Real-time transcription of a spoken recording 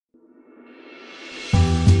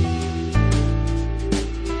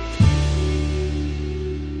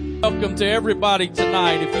Welcome to everybody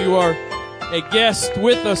tonight. If you are a guest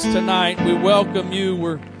with us tonight, we welcome you.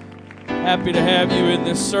 We're happy to have you in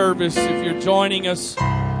this service. If you're joining us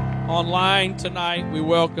online tonight, we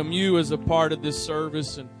welcome you as a part of this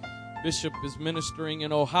service. And Bishop is ministering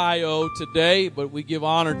in Ohio today, but we give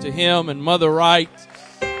honor to him and Mother Wright.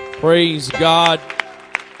 Praise God.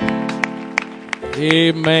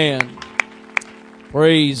 Amen.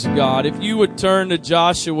 Praise God. If you would turn to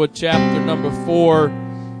Joshua chapter number 4,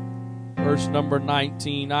 verse number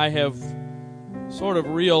 19. I have sort of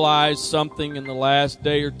realized something in the last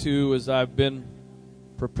day or two as I've been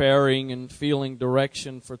preparing and feeling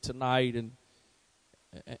direction for tonight,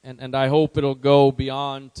 and I hope it'll go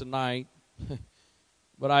beyond tonight.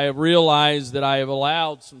 But I have realized that I have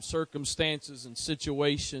allowed some circumstances and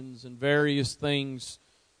situations and various things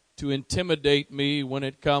to intimidate me when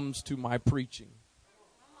it comes to my preaching.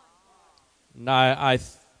 And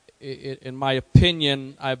in my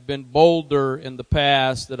opinion, I've been bolder in the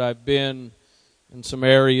past than I've been in some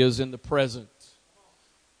areas in the present.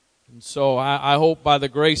 And so I hope by the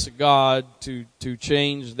grace of God to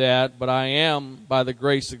change that. But I am, by the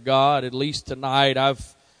grace of God, at least tonight,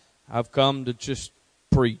 I've come to just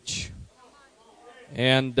preach.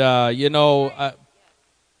 And, part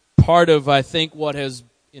of, I think, what has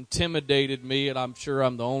intimidated me, and I'm sure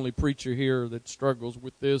I'm the only preacher here that struggles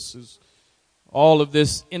with this, is all of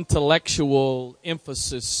this intellectual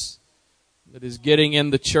emphasis that is getting in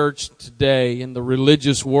the church today, in the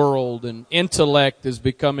religious world, and intellect is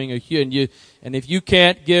becoming and if you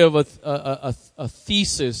can't give a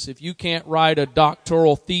thesis, if you can't write a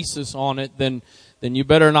doctoral thesis on it, then you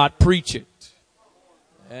better not preach it.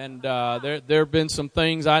 And there have been some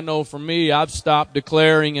things I know for me I've stopped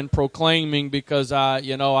declaring and proclaiming because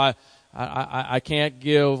I can't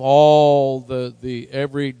give all the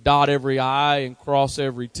every dot every I and cross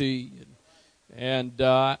every T. And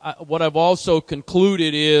what I've also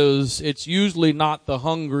concluded is it's usually not the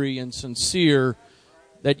hungry and sincere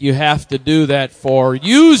that you have to do that for.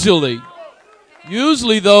 Usually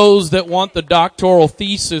those that want the doctoral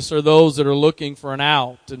thesis are those that are looking for an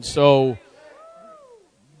out. And so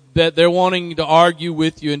that they're wanting to argue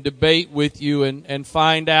with you and debate with you and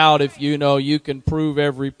find out if you can prove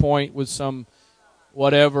every point with some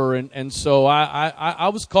whatever. And so I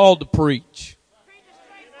was called to preach.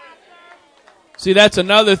 See, that's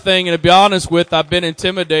another thing, and to be honest with, I've been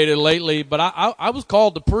intimidated lately, but I was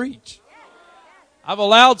called to preach. I've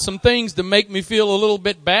allowed some things to make me feel a little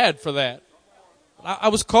bit bad for that. I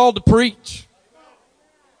was called to preach.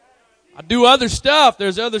 I do other stuff.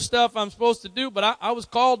 There's other stuff I'm supposed to do, but I was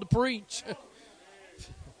called to preach.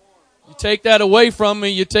 You take that away from me,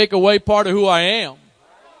 you take away part of who I am.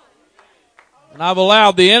 And I've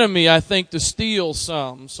allowed the enemy, I think, to steal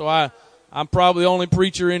some. So I'm probably the only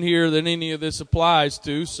preacher in here that any of this applies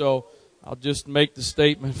to, so I'll just make the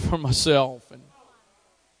statement for myself. And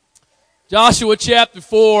Joshua chapter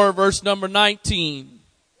 4, verse number 19.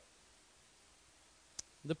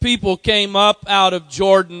 The people came up out of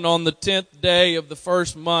Jordan on the 10th day of the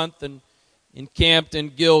first month and encamped in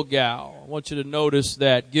Gilgal. I want you to notice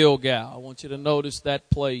that, Gilgal. I want you to notice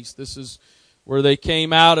that place. This is where they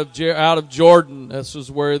came out of Jordan. This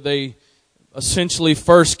is where they essentially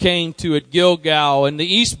first came to at Gilgal, in the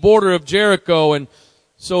east border of Jericho. And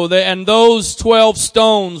so those 12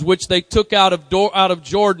 stones which they took out of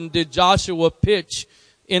Jordan did Joshua pitch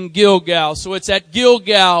in Gilgal. So it's at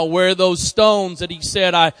Gilgal where those stones that he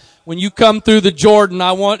said, when you come through the Jordan,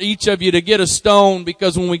 I want each of you to get a stone,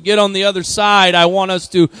 because when we get on the other side, I want us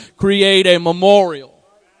to create a memorial.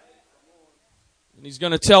 And he's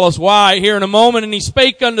going to tell us why here in a moment. And he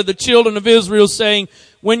spake unto the children of Israel, saying,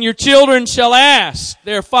 when your children shall ask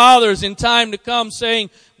their fathers in time to come, saying,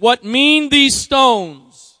 what mean these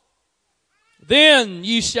stones? Then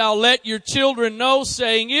ye shall let your children know,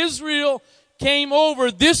 saying, Israel came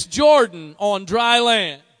over this Jordan on dry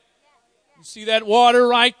land. You see that water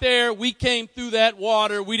right there? We came through that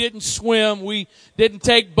water. We didn't swim. We didn't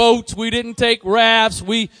take boats. We didn't take rafts.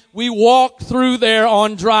 We walked through there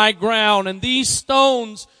on dry ground. And these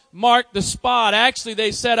stones marked the spot. Actually,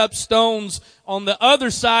 they set up stones on the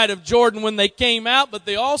other side of Jordan when they came out, but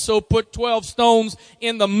they also put 12 stones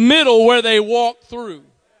in the middle where they walked through.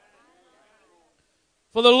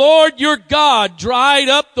 For the Lord your God dried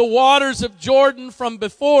up the waters of Jordan from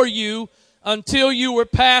before you until you were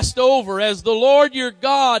passed over, as the Lord your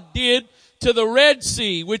God did to the Red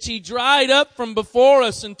Sea, which he dried up from before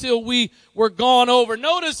us until we were gone over.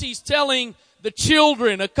 Notice he's telling the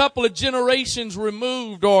children a couple of generations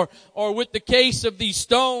removed, or with the case of these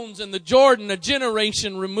stones in the Jordan, a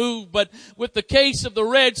generation removed, but with the case of the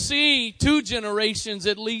Red Sea, 2 generations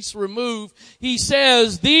at least removed. He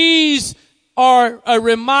says, these are a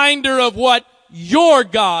reminder of what your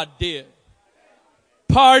God did.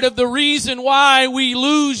 Part of the reason why we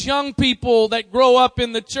lose young people that grow up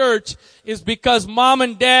in the church is because mom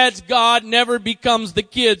and dad's God never becomes the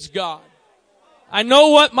kid's God. I know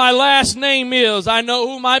what my last name is. I know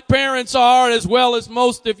who my parents are as well as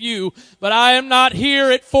most of you. But I am not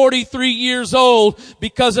here at 43 years old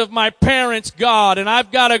because of my parents' God. And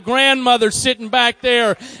I've got a grandmother sitting back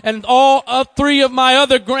there and all 3 of my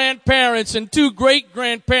other grandparents and 2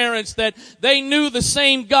 great-grandparents that they knew the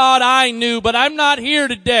same God I knew. But I'm not here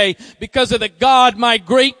today because of the God my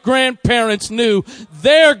great-grandparents knew.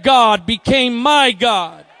 Their God became my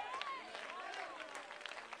God.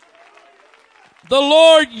 The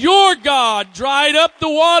Lord your God dried up the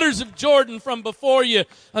waters of Jordan from before you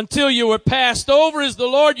until you were passed over, as the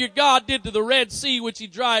Lord your God did to the Red Sea, which he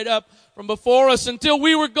dried up from before us until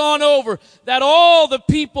we were gone over, that all the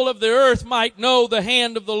people of the earth might know the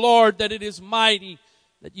hand of the Lord, that it is mighty,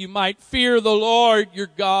 that you might fear the Lord your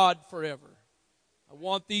God forever. I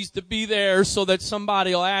want these to be there so that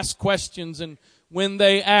somebody will ask questions, and when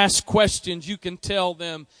they ask questions, you can tell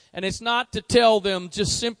them. And it's not to tell them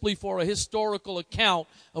just simply for a historical account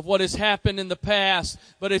of what has happened in the past,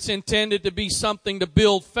 but it's intended to be something to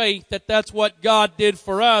build faith, that that's what God did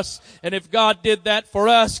for us. And if God did that for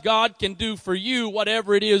us, God can do for you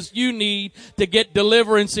whatever it is you need to get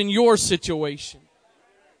deliverance in your situation.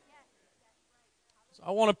 So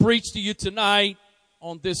I want to preach to you tonight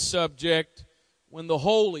on this subject, when the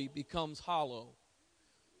holy becomes hollow.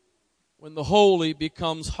 When the holy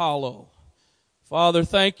becomes hollow. Father,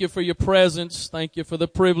 thank you for your presence. Thank you for the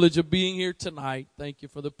privilege of being here tonight. Thank you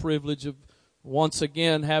for the privilege of once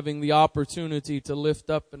again having the opportunity to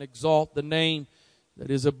lift up and exalt the name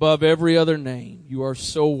that is above every other name. You are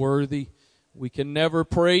so worthy. We can never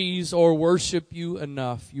praise or worship you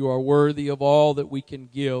enough. You are worthy of all that we can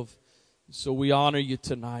give. So we honor you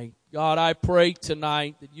tonight. God, I pray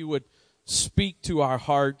tonight that you would speak to our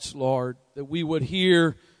hearts, Lord, that we would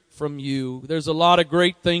hear from you. There's a lot of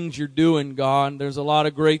great things you're doing, God. There's a lot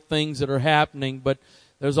of great things that are happening, but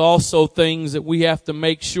there's also things that we have to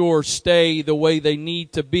make sure stay the way they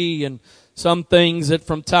need to be, and some things that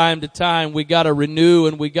from time to time we got to renew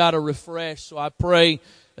and we got to refresh. So I pray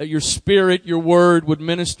that your Spirit, your word would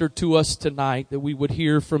minister to us tonight, that we would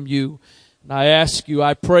hear from you. And I ask you,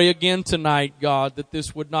 I pray again tonight, God, that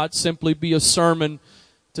this would not simply be a sermon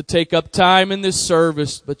to take up time in this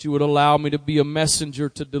service, but you would allow me to be a messenger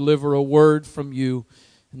to deliver a word from you.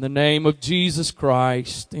 In the name of Jesus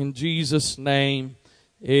Christ, in Jesus' name,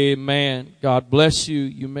 amen. God bless you.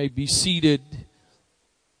 You may be seated.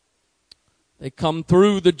 They come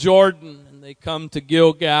through the Jordan and they come to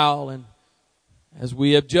Gilgal, and as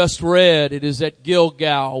we have just read, it is at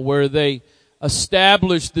Gilgal where they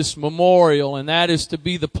established this memorial, and that is to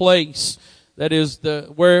be the place that is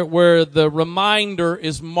where the reminder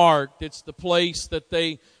is marked. It's the place that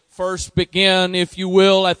they first begin, if you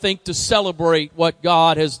will, I think, to celebrate what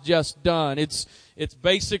God has just done. It's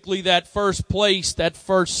basically that first place, that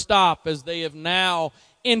first stop, as they have now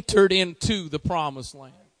entered into the promised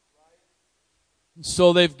land.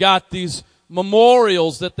 So they've got these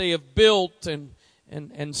memorials that they have built and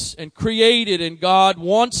created, and God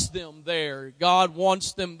wants them there. God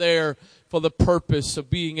wants them there for the purpose of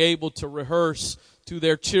being able to rehearse to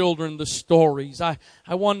their children the stories. I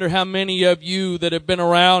wonder how many of you that have been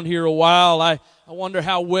around here a while, I wonder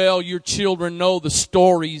how well your children know the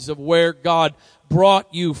stories of where God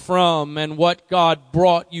brought you from and what God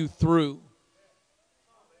brought you through.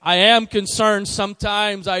 I am concerned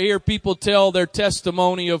sometimes I hear people tell their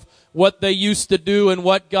testimony of what they used to do and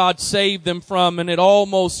what God saved them from, and it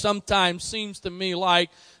almost sometimes seems to me like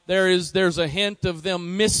there's a hint of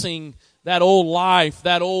them missing that old life,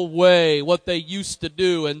 that old way, what they used to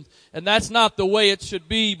do. And that's not the way it should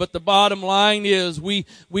be. But the bottom line is we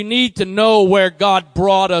need to know where God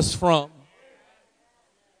brought us from.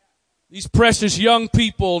 These precious young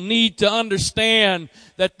people need to understand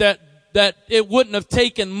that it wouldn't have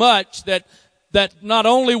taken much, that not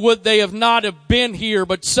only would they not have been here,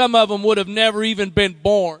 but some of them would have never even been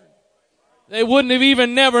born. They wouldn't have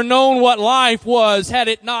even never known what life was had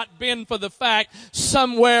it not been for the fact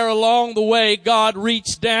somewhere along the way God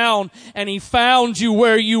reached down and He found you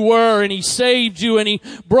where you were, and He saved you, and He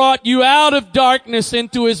brought you out of darkness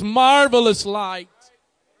into His marvelous light.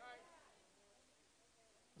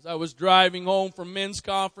 As I was driving home from men's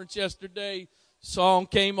conference yesterday, a song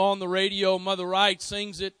came on the radio. Mother Wright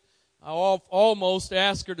sings it. almost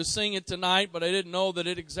asked her to sing it tonight, but I didn't know that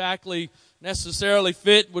it exactly necessarily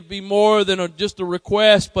fit. Would be more than just a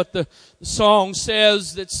request, but the song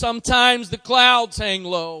says that sometimes the clouds hang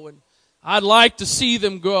low and I'd like to see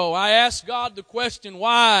them go. I asked God the question,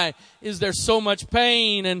 why is there so much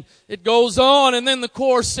pain? And it goes on, and then the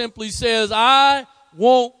chorus simply says, I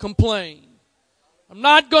won't complain. I'm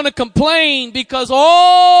not going to complain because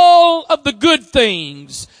all of the good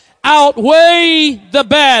things outweigh the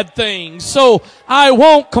bad things. So I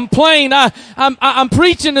won't complain. I'm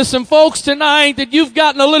preaching to some folks tonight that you've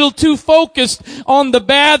gotten a little too focused on the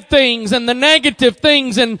bad things and the negative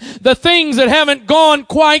things and the things that haven't gone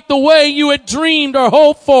quite the way you had dreamed or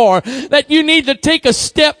hoped for. That you need to take a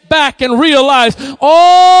step back and realize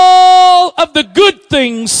all of the good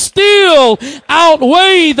things still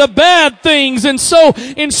outweigh the bad things. And so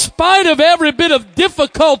in spite of every bit of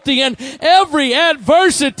difficulty and every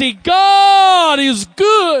adversity, God is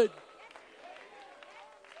good.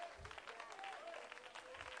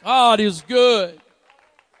 God is good.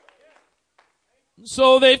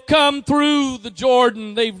 So they've come through the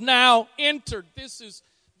Jordan. They've now entered. This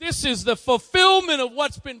is the fulfillment of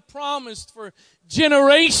what's been promised for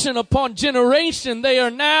generation upon generation. They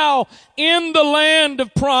are now in the land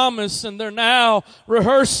of promise, and they're now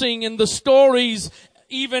rehearsing in the stories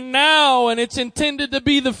even now, and it's intended to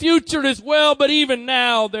be the future as well, but even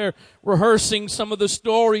now they're rehearsing some of the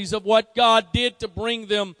stories of what God did to bring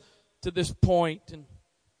them to this point. And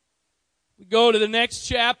we go to the next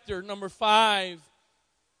chapter, number 5,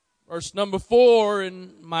 verse number 4,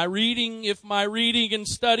 and if my reading and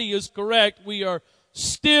study is correct, we are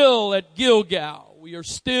still at Gilgal. We are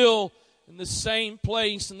still in the same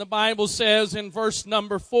place, and the Bible says in verse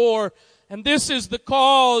number 4, and this is the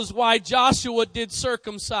cause why Joshua did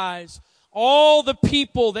circumcise all the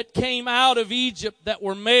people that came out of Egypt that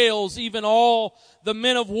were males, even all the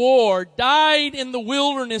men of war, died in the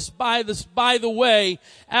wilderness by the way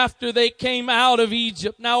after they came out of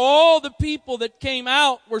Egypt. Now all the people that came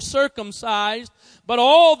out were circumcised, but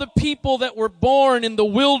all the people that were born in the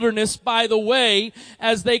wilderness by the way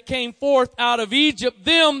as they came forth out of Egypt,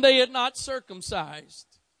 them they had not circumcised.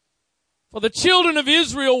 For the children of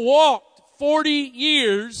Israel walked 40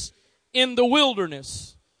 years in the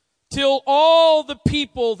wilderness, till all the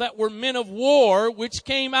people that were men of war, which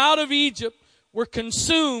came out of Egypt, were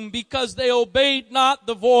consumed, because they obeyed not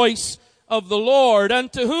the voice of the Lord,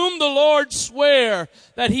 unto whom the Lord sware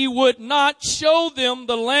that he would not show them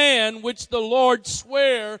the land which the Lord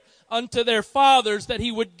sware unto their fathers, that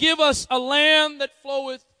he would give us a land that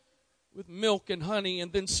floweth with milk and honey.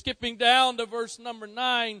 And then skipping down to verse number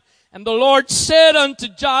 9, and the Lord said unto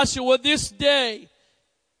Joshua, this day,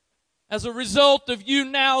 as a result of you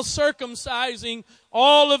now circumcising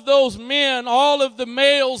all of those men, all of the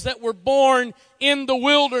males that were born in the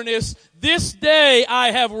wilderness, this day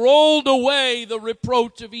I have rolled away the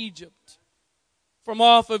reproach of Egypt from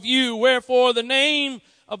off of you. Wherefore the name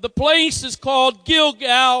of the place is called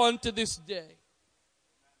Gilgal unto this day.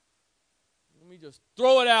 Let me just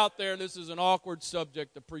throw it out there. This is an awkward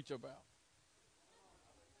subject to preach about.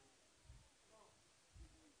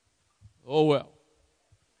 Oh well.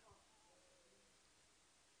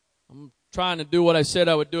 I'm trying to do what I said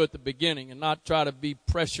I would do at the beginning and not try to be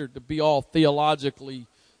pressured to be all theologically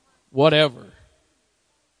whatever.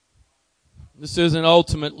 This isn't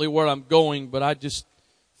ultimately where I'm going, but I just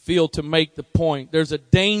feel to make the point. There's a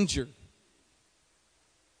danger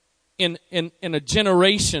in a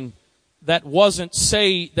generation that wasn't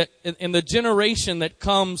saved, that in the generation that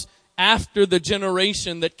comes after the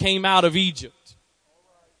generation that came out of Egypt.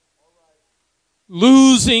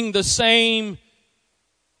 Losing the same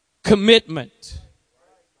commitment,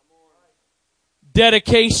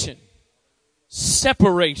 dedication,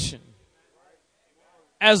 separation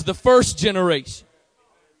as the first generation.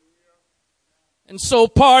 And so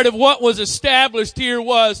part of what was established here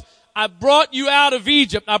was, I brought you out of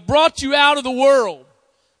Egypt. I brought you out of the world.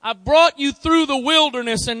 I brought you through the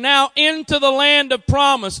wilderness and now into the land of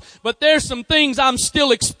promise. But there's some things I'm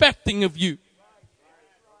still expecting of you.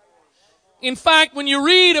 In fact, when you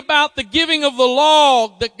read about the giving of the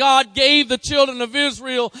law that God gave the children of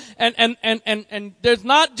Israel, and there's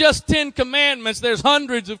not just 10 commandments, there's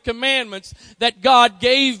hundreds of commandments that God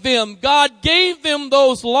gave them. God gave them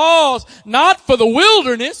those laws not for the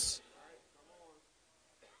wilderness.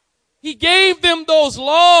 He gave them those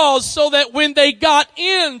laws so that when they got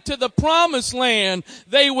into the promised land,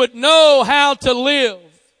 they would know how to live.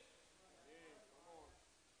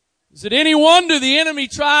 Is it any wonder the enemy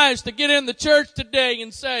tries to get in the church today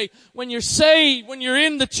and say, when you're saved, when you're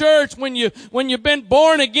in the church, when you've been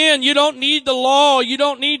born again, you don't need the law, you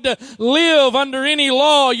don't need to live under any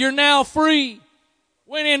law, you're now free.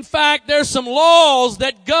 When in fact there's some laws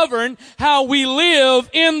that govern how we live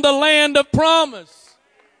in the land of promise.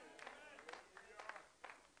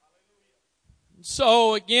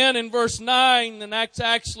 So again in verse 9, and that's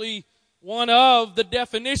actually one of the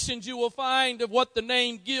definitions you will find of what the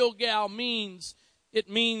name Gilgal means. It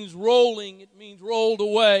means rolling. It means rolled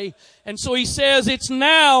away. And so he says, it's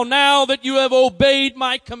now that you have obeyed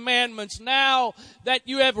my commandments, now that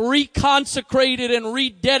you have reconsecrated and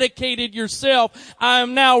rededicated yourself, I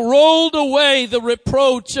am now rolled away the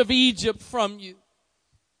reproach of Egypt from you.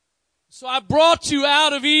 So I brought you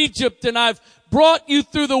out of Egypt, and I've brought you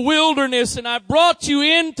through the wilderness, and I brought you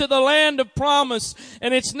into the land of promise,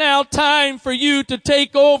 and it's now time for you to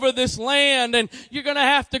take over this land, and you're going to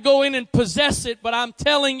have to go in and possess it, but I'm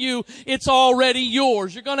telling you, it's already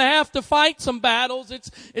yours. You're going to have to fight some battles.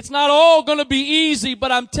 It's not all going to be easy,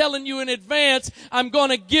 but I'm telling you in advance, I'm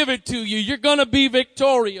going to give it to you. You're going to be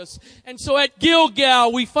victorious. And so at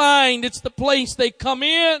Gilgal, we find it's the place they come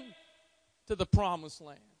in to the promised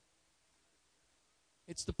land.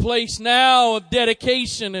 It's the place now of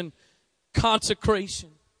dedication and consecration.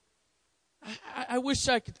 I wish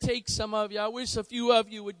I could take some of you. I wish a few of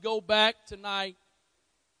you would go back tonight.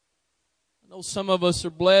 I know some of us are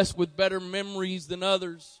blessed with better memories than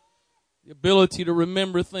others, the ability to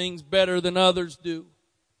remember things better than others do.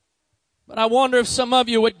 But I wonder if some of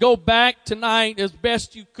you would go back tonight as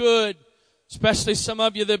best you could, especially some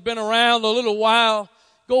of you that have been around a little while.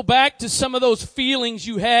 Go back to some of those feelings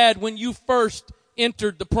you had when you first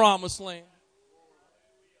entered the promised land.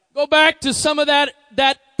 Go back to some of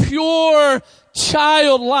that pure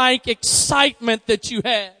childlike excitement that you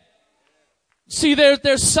had. See,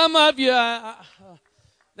 there's some of you,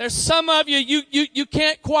 you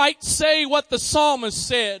can't quite say what the psalmist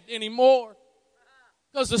said anymore.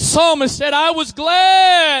 Because the psalmist said, I was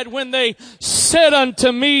glad when they said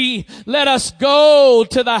unto me, let us go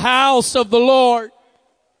to the house of the Lord.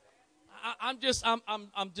 I'm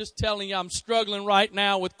just telling you, I'm struggling right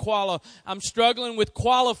now with I'm struggling with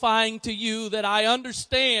qualifying to you that I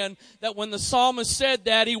understand that when the psalmist said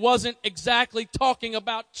that, he wasn't exactly talking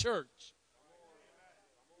about church.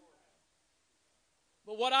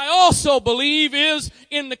 But what I also believe is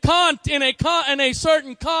in a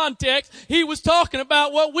certain context, he was talking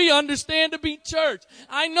about what we understand to be church.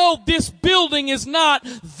 I know this building is not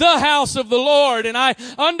the house of the Lord, and I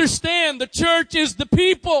understand the church is the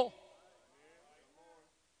people.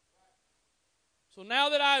 So now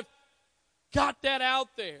that I've got that out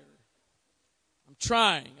there, I'm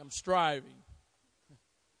striving.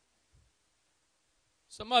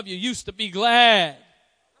 Some of you used to be glad.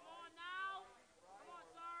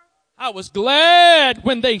 I was glad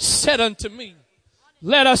when they said unto me,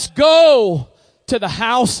 let us go to the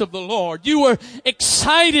house of the Lord. You were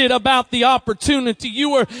excited about the opportunity. You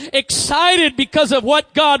were excited because of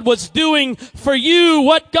what God was doing for you,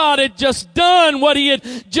 what God had just done, what He had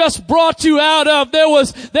just brought you out of. There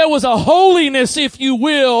was a holiness, if you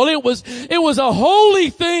will. It was a holy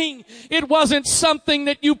thing. It wasn't something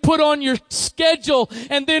that you put on your schedule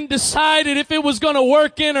and then decided if it was going to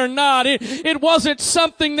work in or not. It wasn't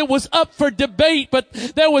something that was up for debate, but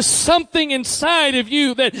there was something inside of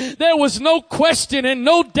you that there was no question and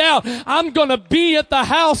no doubt. I'm going to be at the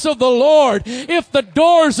house of the Lord. If the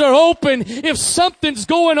doors are open, if something's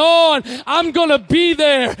going on, I'm going to be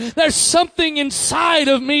there. There's something inside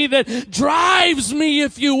of me that drives me,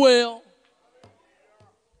 if you will.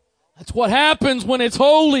 That's what happens when it's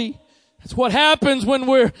holy. That's what happens when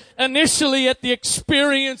we're initially at the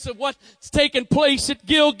experience of what's taking place at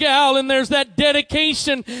Gilgal, and there's that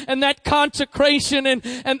dedication and that consecration,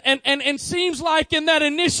 and seems like in that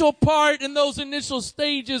initial part, in those initial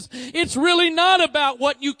stages, it's really not about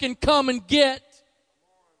what you can come and get.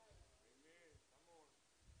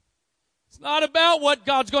 It's not about what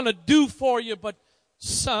God's going to do for you, but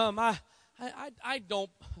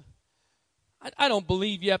I don't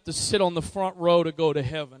believe you have to sit on the front row to go to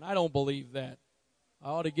heaven. I don't believe that. I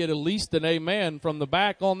ought to get at least an amen from the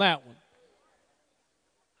back on that one.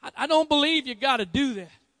 I don't believe you got to do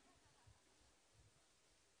that.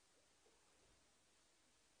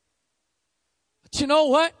 But you know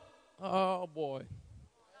what? Oh, boy.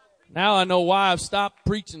 Now I know why I've stopped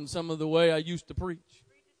preaching some of the way I used to preach.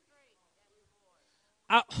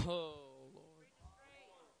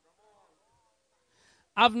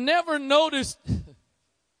 I've never noticed,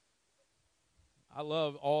 I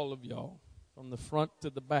love all of y'all from the front to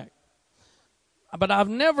the back. But I've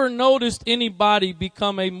never noticed anybody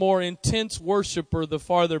become a more intense worshiper the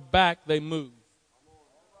farther back they move.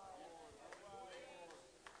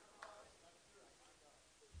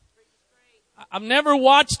 I've never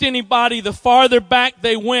watched anybody, the farther back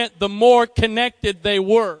they went, the more connected they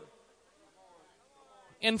were.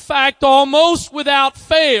 In fact, almost without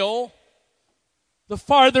fail, the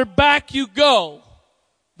farther back you go,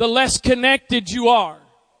 the less connected you are.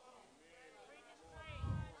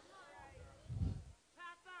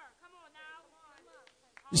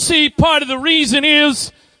 You see, part of the reason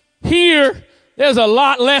is here, there's a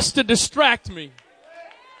lot less to distract me.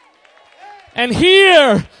 And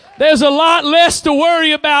here, there's a lot less to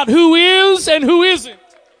worry about who is and who isn't.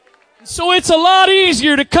 So it's a lot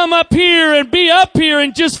easier to come up here and be up here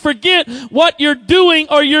and just forget what you're doing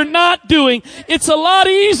or you're not doing. It's a lot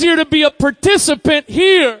easier to be a participant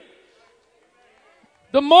here.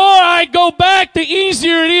 The more I go back, the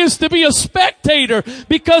easier it is to be a spectator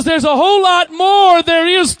because there's a whole lot more there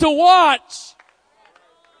is to watch.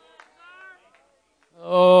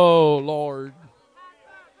 Oh, Lord.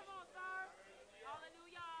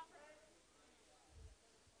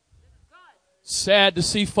 Sad to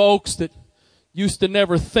see folks that used to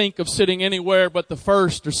never think of sitting anywhere but the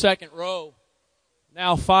first or second row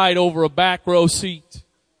now fight over a back row seat.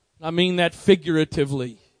 I mean that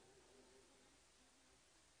figuratively.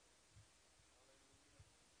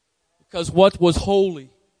 Because what was holy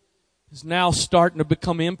is now starting to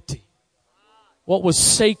become empty. What was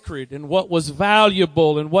sacred and what was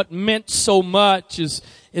valuable and what meant so much is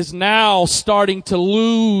now starting to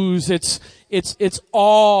lose its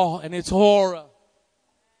awe and its aura.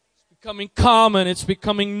 It's becoming common. It's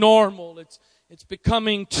becoming normal. It's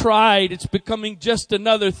becoming tried. It's becoming just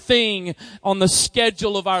another thing on the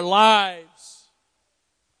schedule of our lives.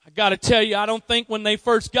 I got to tell you, I don't think when they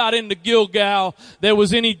first got into Gilgal, there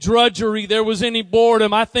was any drudgery, there was any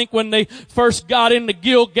boredom. I think when they first got into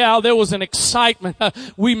Gilgal, there was an excitement.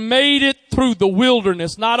 We made it through the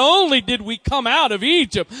wilderness. Not only did we come out of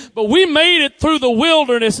Egypt, but we made it through the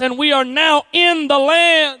wilderness and we are now in the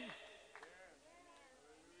land.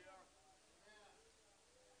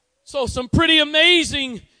 So some pretty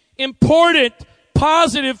amazing, important,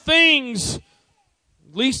 positive things.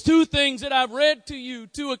 At least two things that I've read to you,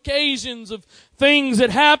 two occasions of things that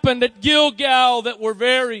happened at Gilgal that were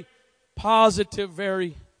very positive,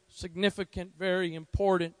 very significant, very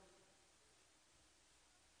important.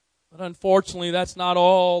 But unfortunately, that's not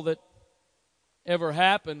all that ever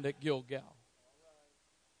happened at Gilgal.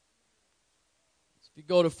 If you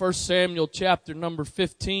go to 1 Samuel chapter number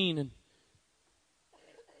 15 and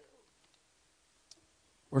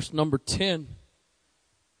verse number 10.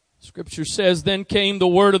 Scripture says, Then came the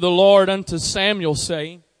word of the Lord unto Samuel,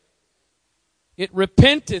 saying, It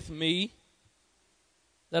repenteth me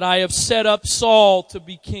that I have set up Saul to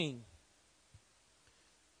be king.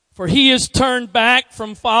 For he is turned back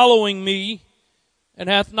from following me, and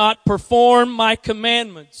hath not performed my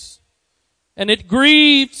commandments. And it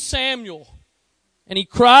grieved Samuel, and he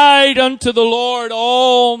cried unto the Lord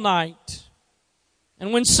all night.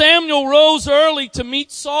 And when Samuel rose early to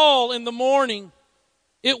meet Saul in the morning,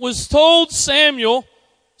 it was told Samuel,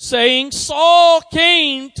 saying, Saul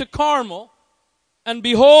came to Carmel, and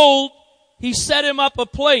behold, he set him up a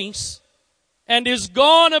place, and is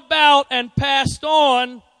gone about and passed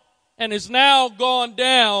on, and is now gone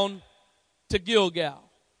down to Gilgal.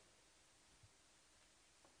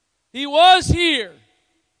 He was here,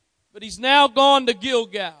 but he's now gone to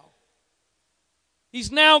Gilgal.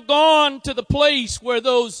 He's now gone to the place where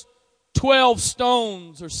those 12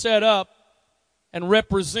 stones are set up and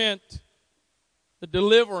represent the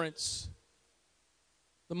deliverance,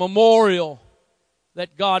 the memorial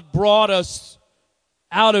that God brought us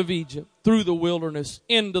out of Egypt through the wilderness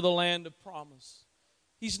into the land of promise.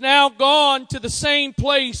 He's now gone to the same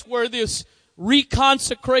place where this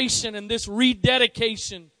reconsecration and this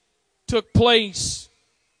rededication took place.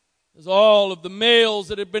 As all of the males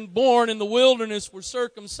that had been born in the wilderness were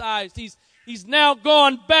circumcised. He's now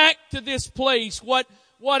gone back to this place. What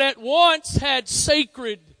at once had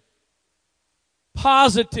sacred,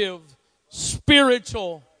 positive,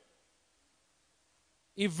 spiritual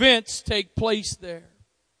events take place there.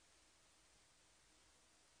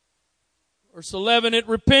 Verse 11, It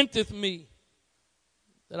repenteth me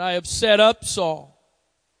that I have set up Saul.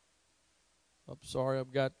 I'm sorry,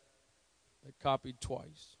 I've got it copied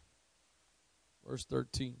twice. Verse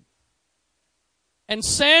 13. And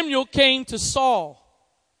Samuel came to Saul,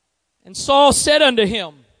 and Saul said unto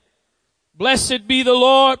him, Blessed be the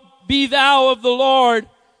Lord, be thou of the Lord.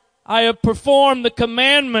 I have performed the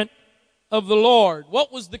commandment of the Lord.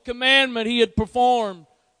 What was the commandment he had performed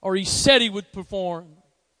or he said he would perform.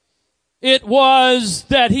 It was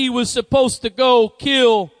that he was supposed to go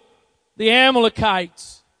kill the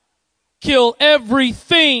Amalekites, kill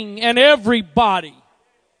everything and everybody,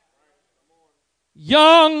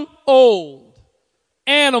 young, old,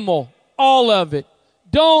 animal, all of it.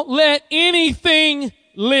 Don't let anything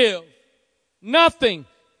live. Nothing.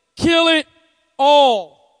 Kill it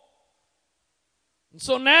all. And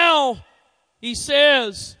so now he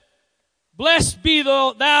says, blessed be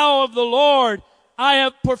thou of the Lord. I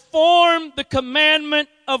have performed the commandment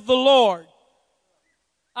of the Lord.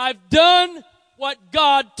 I've done what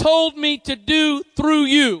God told me to do through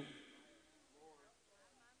you.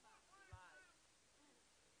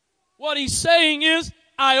 What he's saying is,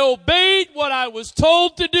 I obeyed what I was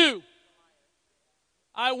told to do.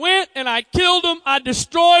 I went and I killed them. I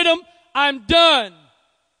destroyed them. I'm done.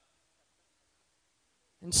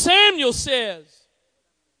 And Samuel says,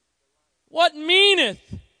 what meaneth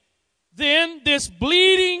then this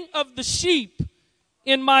bleating of the sheep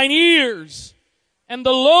in mine ears and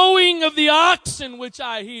the lowing of the oxen which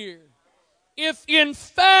I hear? If in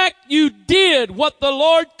fact you did what the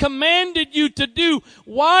Lord commanded you to do,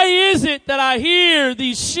 why is it that I hear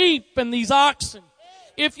these sheep and these oxen?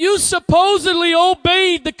 If you supposedly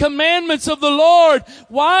obeyed the commandments of the Lord,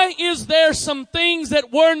 why is there some things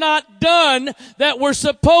that were not done that were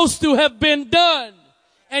supposed to have been done?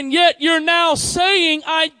 And yet you're now saying,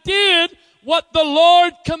 I did what the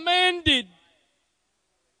Lord commanded.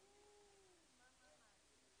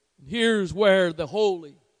 Here's where the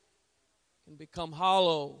holy can become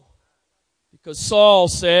hollow. Because Saul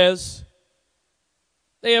says,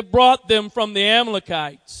 they have brought them from the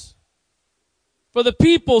Amalekites. For the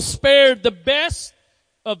people spared the best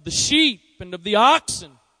of the sheep and of the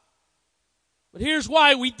oxen. But here's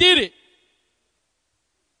why we did it.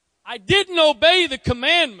 I didn't obey the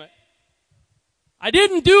commandment. I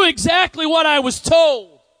didn't do exactly what I was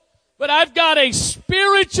told. But I've got a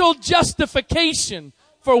spiritual justification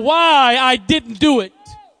for why I didn't do it.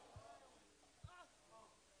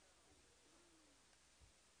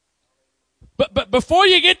 But before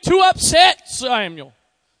you get too upset, Samuel,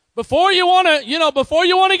 before you want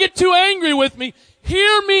to get too angry with me,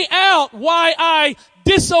 hear me out why I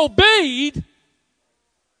disobeyed.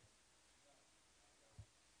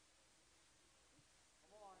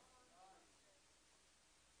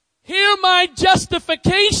 Hear my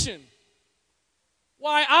justification.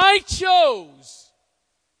 Why I chose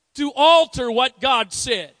to alter what God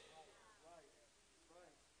said.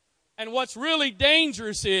 And what's really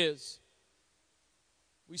dangerous is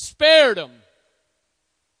we spared them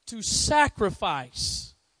to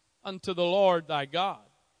sacrifice unto the Lord thy God.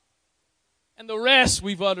 And the rest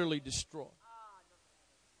we've utterly destroyed.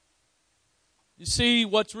 You see,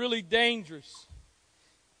 what's really dangerous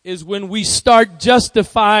is when we start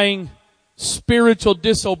justifying spiritual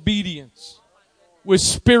disobedience with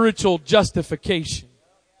spiritual justification.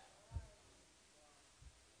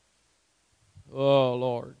 Oh,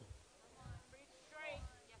 Lord.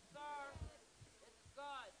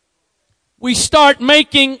 We start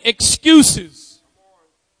making excuses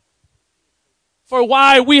for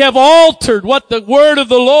why we have altered what the word of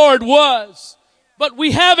the Lord was. But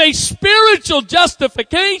we have a spiritual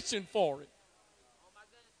justification for it.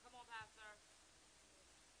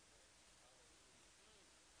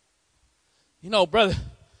 You know, brother,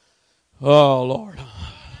 oh, Lord.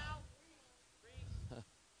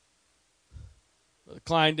 Brother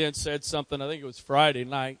Kleindent said something, I think it was Friday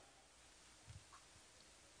night.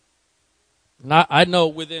 And I know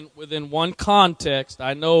within one context,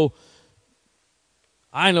 I know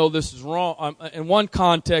this is wrong. In one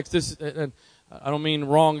context, this, and I don't mean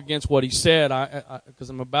wrong against what he said,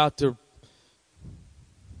 because I'm about to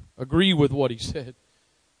agree with what he said.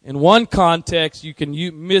 In one context, you can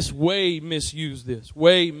misuse this.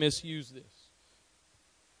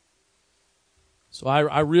 So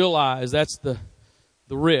I realize that's the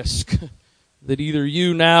risk. That either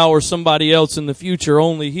you now or somebody else in the future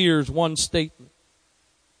only hears one statement.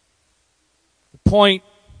 The point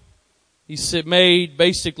he made,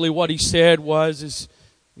 basically what he said was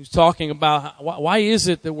he was talking about why is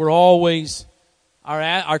it that we're always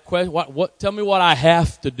our question. Tell me what I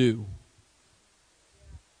have to do.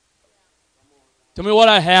 Tell me what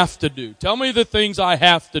I have to do. Tell me the things I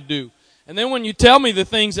have to do. And then when you tell me the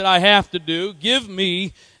things that I have to do, give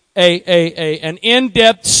me an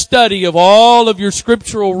in-depth study of all of your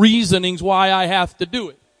scriptural reasonings why I have to do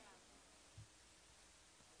it.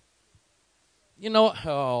 You know,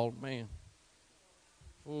 oh man.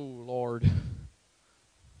 Oh Lord.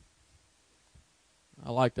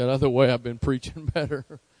 I like that other way I've been preaching better.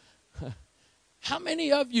 How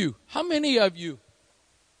many of you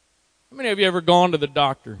How many of you ever gone to the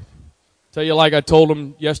doctor? Tell you like I told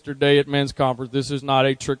them yesterday at men's conference, this is not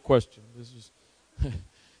a trick question. This is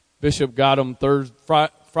Bishop got them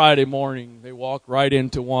Friday morning. They walked right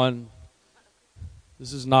into one.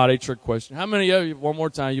 This is not a trick question. How many of you, one more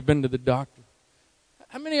time, you've been to the doctor?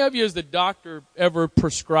 How many of you has the doctor ever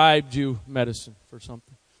prescribed you medicine for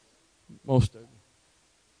something? Most of you.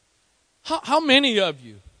 How many of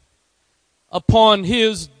you, upon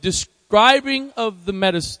his describing of the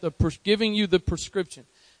medicine, giving you the prescription,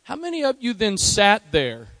 how many of you then sat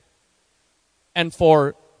there and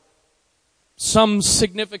for some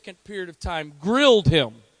significant period of time grilled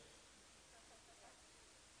him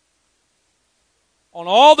on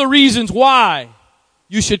all the reasons why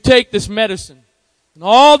you should take this medicine and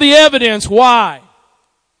all the evidence why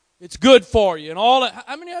it's good for you and all that?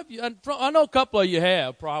 How many of you? I know a couple of you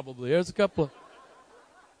have probably. There's a couple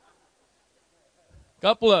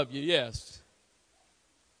of you, yes.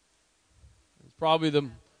 It's probably the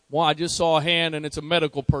one. I just saw a hand and it's a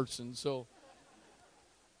medical person, so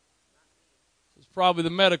it's probably the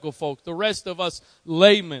medical folks. The rest of us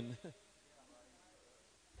laymen.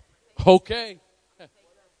 Okay.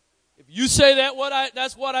 If you say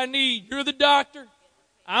that's what I need. You're the doctor.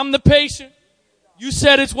 I'm the patient. You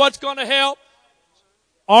said it's what's going to help.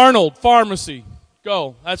 Arnold Pharmacy.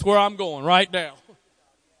 Go. That's where I'm going right now.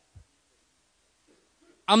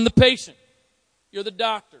 I'm the patient. You're the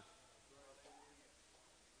doctor.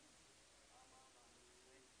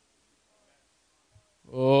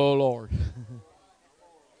 Oh, Lord.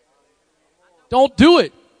 Don't do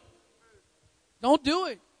it. Don't do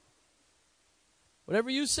it. Whatever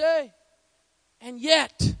you say. And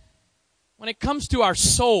yet, when it comes to our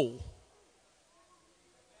soul,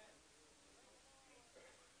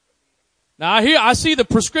 now I see the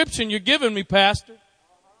prescription you're giving me, Pastor.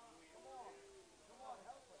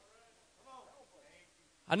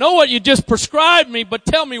 I know what you just prescribed me, but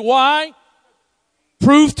tell me why.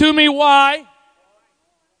 Prove to me why.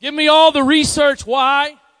 Give me all the research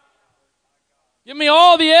why. Give me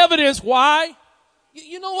all the evidence why.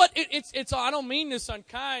 You know what? It's. I don't mean this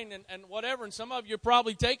unkind and whatever. And some of you are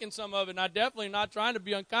probably taking some of it. And I'm definitely not trying to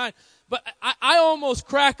be unkind. But I almost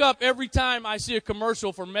crack up every time I see a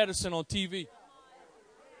commercial for medicine on TV.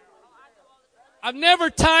 I've never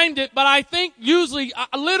timed it, but I think usually,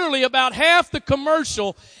 literally about half the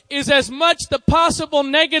commercial is as much the possible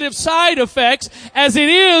negative side effects as it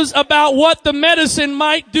is about what the medicine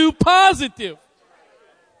might do positive.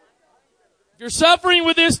 If you're suffering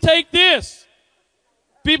with this, take this.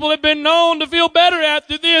 People have been known to feel better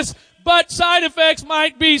after this, but side effects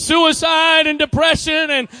might be suicide and depression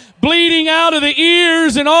and bleeding out of the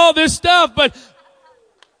ears and all this stuff, but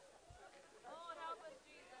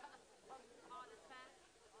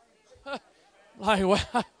like,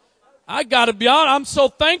 well, I gotta be honest, I'm so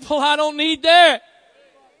thankful I don't need that.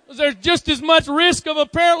 There's just as much risk of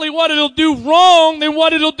apparently what it'll do wrong than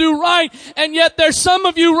what it'll do right. And yet there's some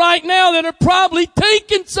of you right now that are probably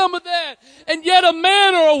taking some of that. And yet a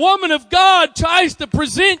man or a woman of God tries to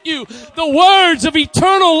present you the words of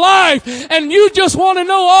eternal life. And you just want to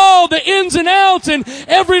know all the ins and outs and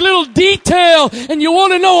every little detail. And you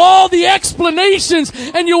want to know all the explanations.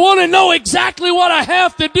 And you want to know exactly what I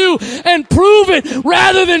have to do and prove it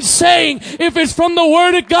rather than saying, if it's from the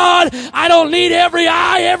Word of God, I don't need every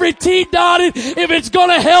I, every T dotted. If it's going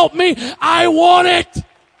to help me, I want it.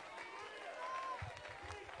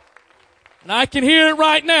 And I can hear it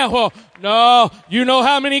right now. Well, no, you know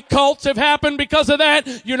how many cults have happened because of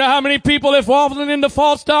that? You know how many people have fallen into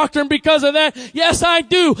false doctrine because of that? Yes, I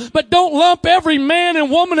do. But don't lump every man and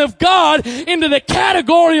woman of God into the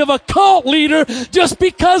category of a cult leader just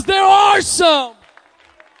because there are some.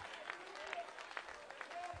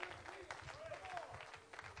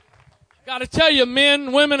 Got to tell you,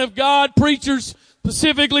 men, women of God, preachers,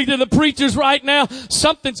 specifically to the preachers right now,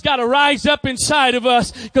 something's got to rise up inside of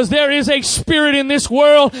us because there is a spirit in this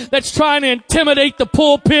world that's trying to intimidate the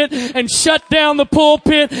pulpit and shut down the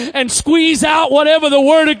pulpit and squeeze out whatever the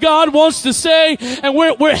Word of God wants to say. And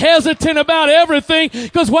we're hesitant about everything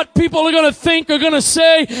because what people are going to think are going to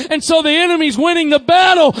say. And so the enemy's winning the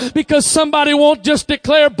battle because somebody won't just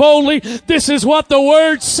declare boldly, this is what the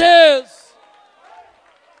Word says.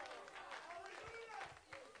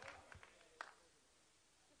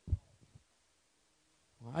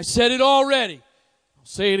 I said it already. I'll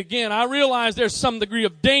say it again. I realize there's some degree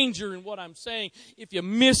of danger in what I'm saying if you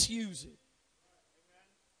misuse it.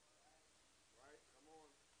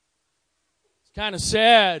 It's kind of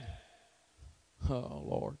sad. Oh,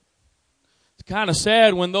 Lord. It's kind of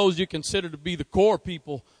sad when those you consider to be the core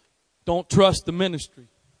people don't trust the ministry.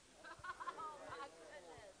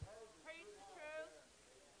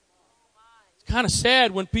 kind of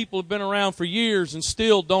sad when people have been around for years and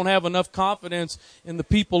still don't have enough confidence in the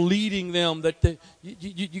people leading them that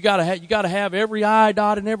you got to have every I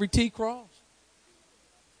dotted and every T crossed.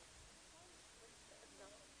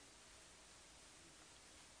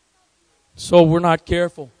 So we're not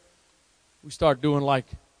careful. We start doing like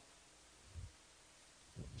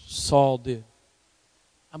Saul did.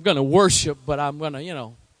 I'm going to worship, but I'm going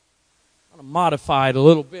to, modify it a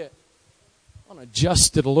little bit. I'm going to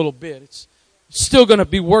adjust it a little bit. It's still going to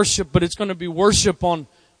be worship, but it's going to be worship on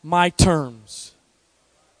my terms.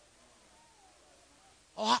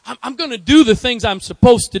 Oh, I'm going to do the things I'm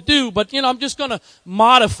supposed to do, but, I'm just going to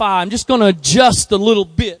modify. I'm just going to adjust a little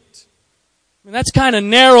bit. I mean, that's kind of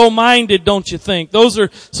narrow-minded, don't you think? Those are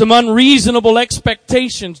some unreasonable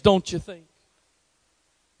expectations, don't you think?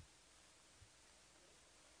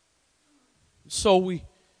 So we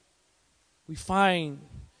find,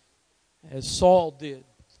 as Saul did,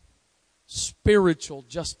 spiritual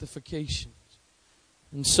justifications.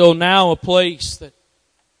 And so now a place that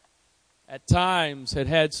at times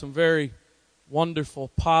had some very wonderful,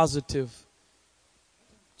 positive,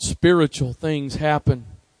 spiritual things happen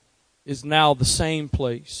is now the same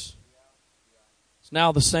place. It's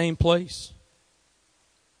now the same place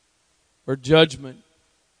where judgment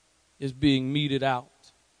is being meted out.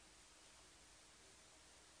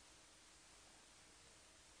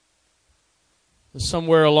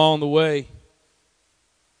 Somewhere along the way,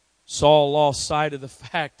 Saul lost sight of the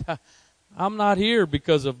fact, I'm not here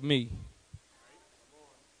because of me.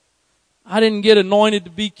 I didn't get anointed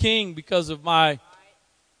to be king because of my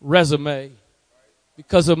resume,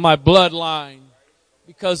 because of my bloodline,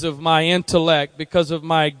 because of my intellect, because of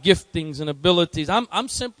my giftings and abilities. I'm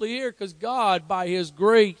simply here because God, by His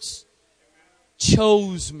grace,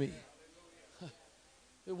 chose me.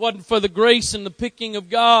 If it wasn't for the grace and the picking of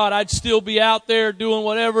God, I'd still be out there doing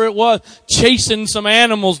whatever it was, chasing some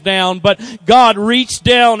animals down. But God reached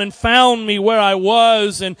down and found me where I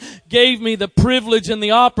was and gave me the privilege and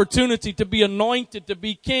the opportunity to be anointed to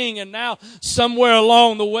be king. And now somewhere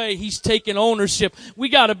along the way, He's taken ownership. We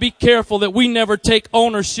got to be careful that we never take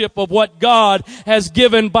ownership of what God has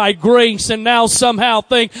given by grace and now somehow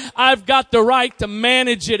think I've got the right to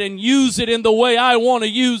manage it and use it in the way I want to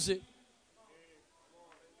use it.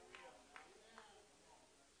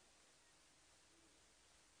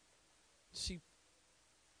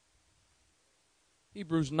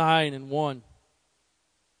 Hebrews 9:1.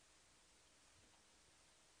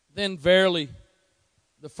 Then verily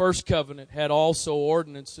the first covenant had also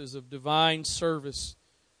ordinances of divine service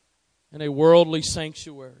and a worldly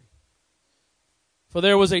sanctuary. For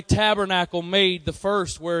there was a tabernacle made, the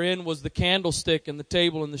first, wherein was the candlestick and the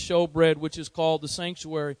table and the showbread, which is called the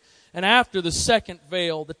sanctuary. And after the second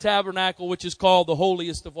veil, the tabernacle which is called the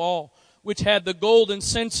holiest of all, which had the golden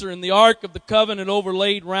censer and the ark of the covenant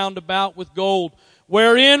overlaid round about with gold,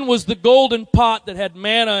 wherein was the golden pot that had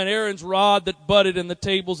manna and Aaron's rod that budded in the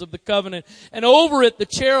tables of the covenant. And over it the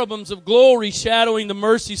cherubims of glory shadowing the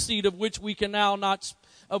mercy seat of which we cannot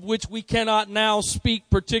now speak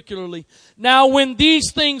particularly. Now when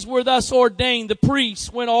these things were thus ordained, the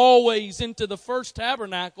priests went always into the first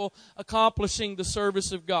tabernacle, accomplishing the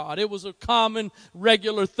service of God. It was a common,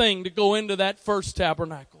 regular thing to go into that first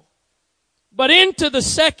tabernacle. But into the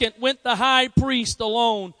second went the high priest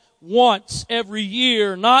alone, once every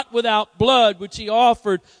year, not without blood, which he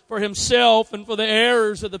offered for himself and for the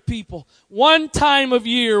errors of the people. One time of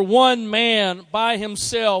year, one man by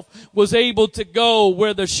himself was able to go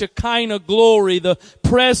where the Shekinah glory, the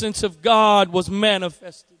presence of God, was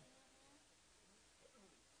manifested.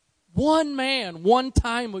 One man, one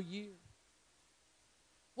time a year.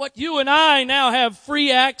 What you and I now have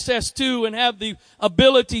free access to and have the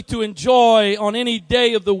ability to enjoy on any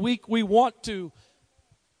day of the week we want to,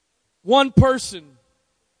 one person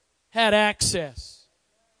had access.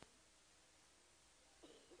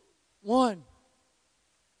 One.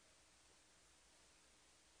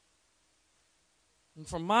 And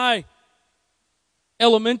from my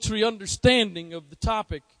elementary understanding of the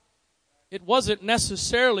topic, it wasn't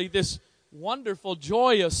necessarily this wonderful,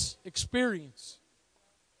 joyous experience.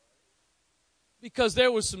 Because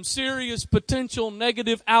there was some serious potential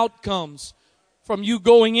negative outcomes from you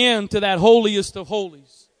going into that holiest of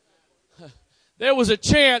holies. There was a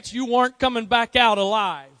chance you weren't coming back out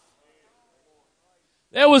alive.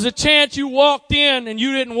 There was a chance you walked in and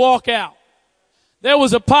you didn't walk out. There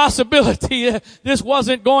was a possibility that this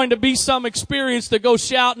wasn't going to be some experience to go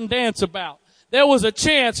shout and dance about. There was a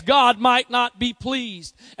chance God might not be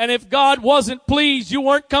pleased. And if God wasn't pleased, you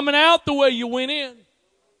weren't coming out the way you went in.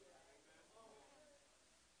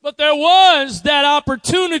 But there was that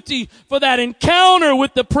opportunity for that encounter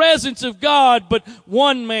with the presence of God, but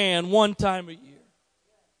one man, one time a year.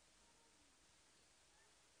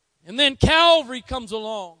 And then Calvary comes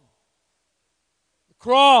along. The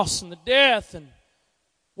cross and the death and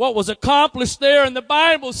what was accomplished there. And the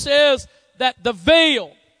Bible says that the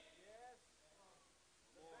veil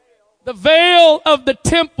of the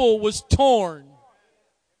temple was torn.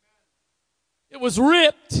 It was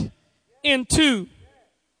ripped in two.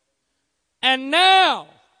 And now,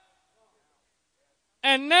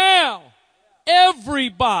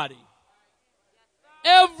 everybody,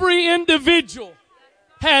 every individual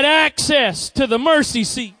had access to the mercy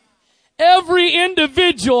seat. Every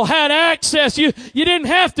individual had access. You didn't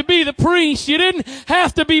have to be the priest. You didn't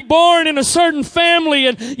have to be born in a certain family,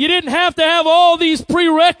 and you didn't have to have all these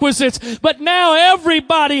prerequisites. But now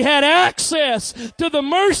everybody had access to the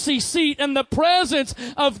mercy seat and the presence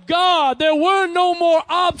of God. There were no more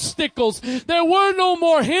obstacles. There were no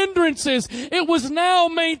more hindrances. It was now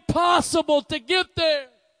made possible to get there.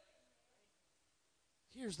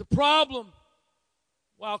 Here's the problem.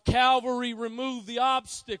 While Calvary removed the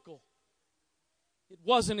obstacle, it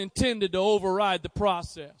wasn't intended to override the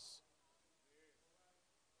process.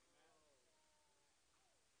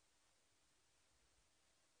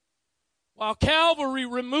 While Calvary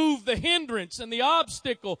removed the hindrance and the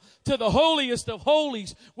obstacle to the holiest of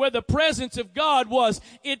holies, where the presence of God was,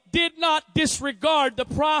 it did not disregard the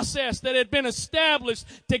process that had been established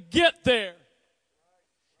to get there.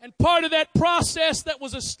 And part of that process that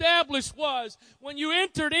was established was when you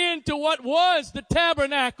entered into what was the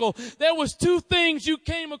tabernacle, there was two things you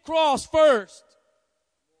came across first.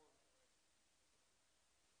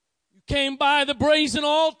 You came by the brazen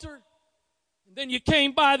altar, and then you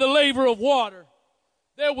came by the laver of water.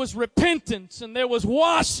 There was repentance and there was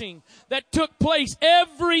washing that took place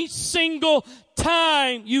every single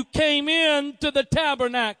time you came into the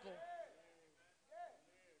tabernacle.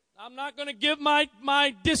 I'm not going to give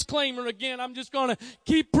my disclaimer again. I'm just going to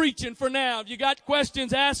keep preaching for now. If you got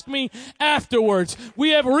questions, ask me afterwards.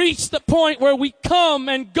 We have reached the point where we come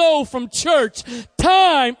and go from church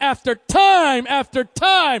time after time after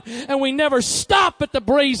time, and we never stop at the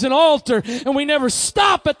brazen altar, and we never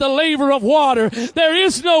stop at the laver of water. There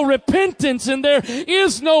is no repentance, and there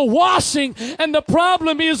is no washing, and the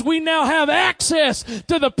problem is we now have access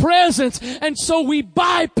to the presence, and so we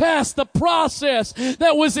bypass the process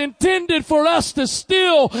that was intended for us to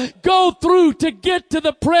still go through to get to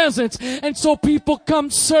the presence. And so people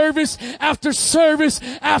come service after service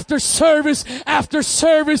after service after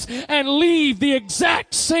service and leave the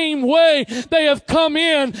exact same way they have come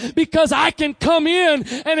in, because I can come in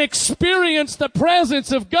and experience the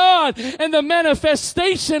presence of God and the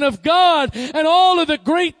manifestation of God and all of the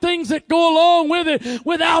great things that go along with it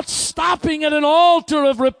without stopping at an altar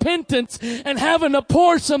of repentance and having to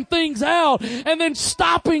pour some things out and then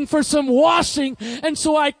stopping for some washing. And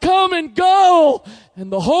so I come and go,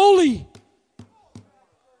 and the holy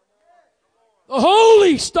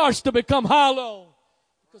starts to become hollow,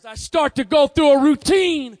 because I start to go through a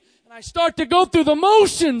routine and I start to go through the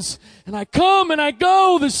motions, and I come and I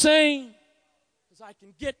go the same. Because I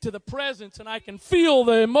can get to the presence and I can feel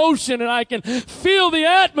the emotion and I can feel the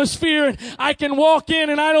atmosphere, and I can walk in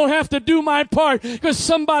and I don't have to do my part, because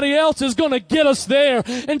somebody else is going to get us there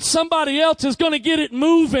and somebody else is going to get it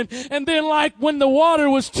moving. And then, like when the water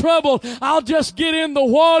was troubled, I'll just get in the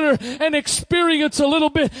water and experience a little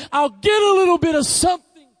bit. I'll get a little bit of something.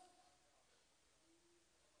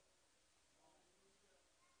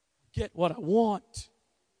 Get what I want.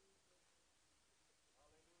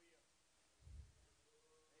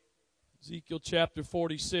 Ezekiel chapter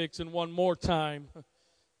 46, and one more time,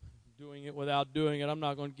 doing it without doing it. I'm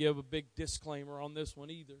not going to give a big disclaimer on this one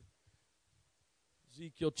either.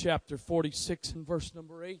 Ezekiel chapter 46 and verse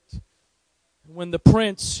number 8. And when the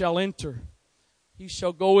prince shall enter, he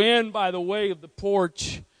shall go in by the way of the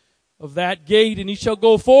porch of that gate, and he shall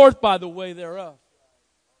go forth by the way thereof.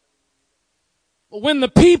 But when the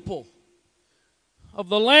people of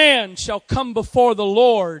the land shall come before the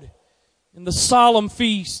Lord in the solemn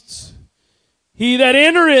feasts, he that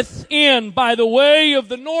entereth in by the way of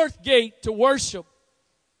the north gate to worship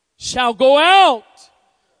shall go out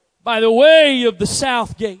by the way of the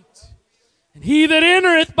south gate. And he that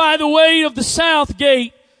entereth by the way of the south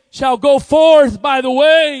gate shall go forth by the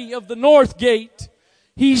way of the north gate.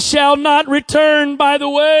 He shall not return by the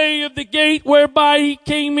way of the gate whereby he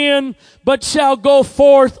came in, but shall go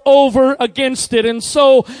forth over against it. And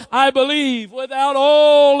so I believe, without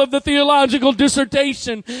all of the theological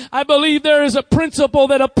dissertation, I believe there is a principle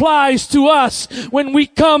that applies to us when we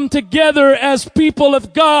come together as people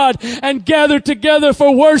of God and gather together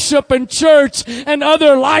for worship and church and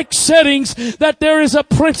other like settings, that there is a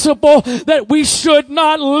principle that we should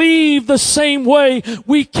not leave the same way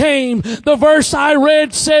we came. The verse I read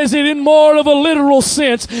says it in more of a literal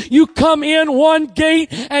sense. You come in one gate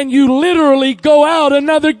and you literally go out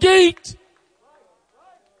another gate.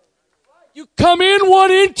 You come in one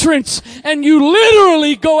entrance and you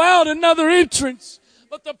literally go out another entrance.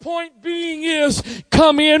 But the point being is,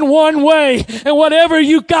 come in one way, and whatever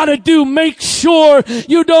you gotta do, make sure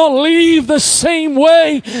you don't leave the same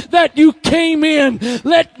way that you came in.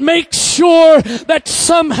 Make sure that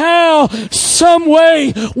somehow, some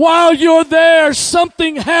way, while you're there,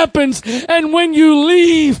 something happens, and when you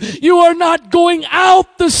leave, you are not going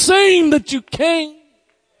out the same that you came.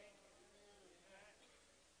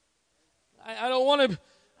 I don't want to,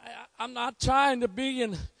 I'm not trying to be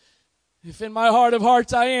if in my heart of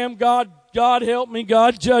hearts I am, God help me,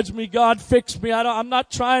 God judge me, God fix me. I'm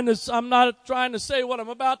not trying to say what I'm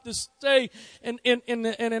about to say in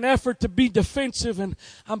an effort to be defensive. And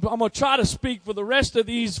I'm going to try to speak for the rest of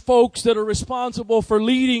these folks that are responsible for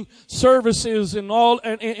leading services and all,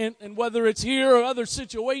 and whether it's here or other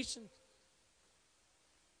situations.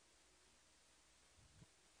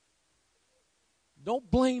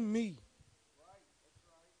 Don't blame me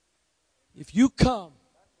if you come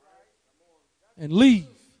and leave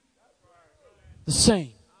the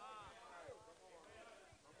same.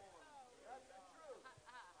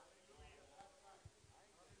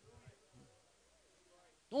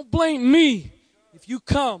 Don't blame me if you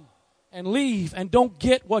come and leave and don't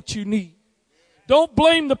get what you need. Don't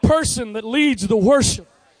blame the person that leads the worship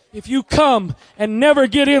if you come and never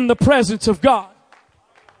get in the presence of God.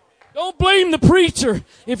 Don't blame the preacher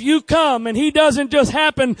if you come and he doesn't just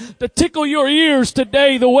happen to tickle your ears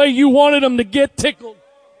today the way you wanted him to get tickled.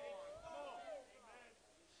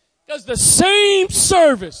 Because the same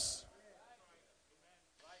service,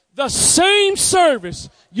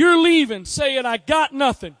 you're leaving saying, I got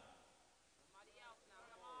nothing.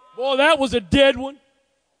 Boy, that was a dead one.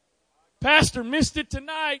 Pastor missed it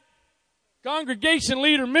tonight. Congregation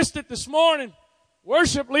leader missed it this morning.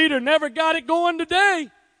 Worship leader never got it going today.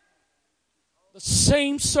 The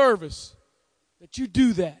same service that you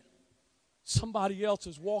do that, somebody else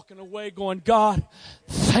is walking away going, God,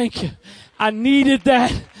 thank you. I needed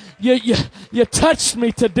that. You touched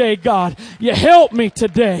me today, God. You helped me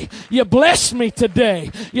today. You blessed me today.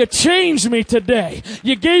 You changed me today.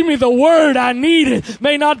 You gave me the word I needed.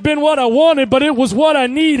 May not have been what I wanted, but it was what I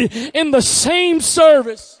needed in the same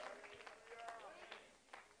service.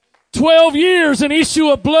 12 years, an issue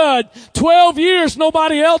of blood. 12 years,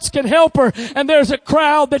 nobody else can help her. And there's a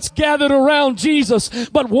crowd that's gathered around Jesus.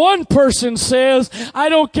 But one person says, I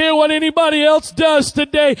don't care what anybody else does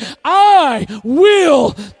today. I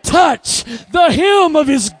will touch the hem of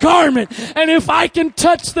his garment. And if I can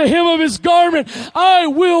touch the hem of his garment, I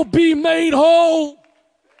will be made whole.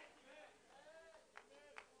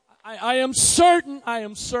 I am certain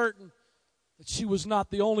that she was not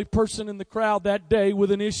the only person in the crowd that day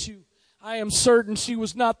with an issue. I am certain she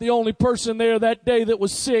was not the only person there that day that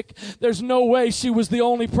was sick. There's no way she was the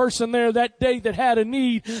only person there that day that had a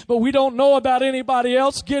need. But we don't know about anybody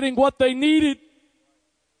else getting what they needed.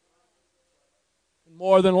 And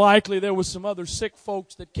more than likely, there was some other sick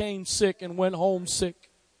folks that came sick and went home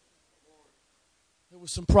sick. There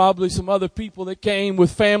was probably some other people that came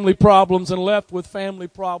with family problems and left with family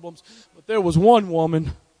problems. But there was one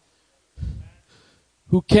woman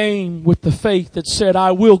who came with the faith that said,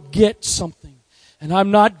 I will get something. And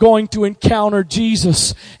I'm not going to encounter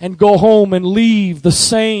Jesus and go home and leave the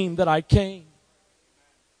same that I came.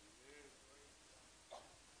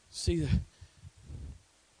 See,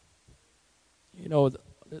 you know,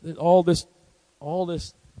 all this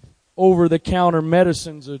over-the-counter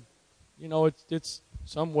medicines, you know, it's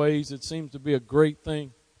some ways it seems to be a great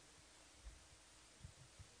thing.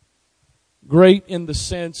 Great in the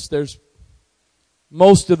sense there's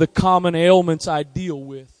most of the common ailments I deal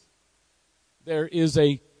with, there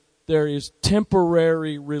is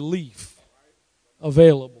temporary relief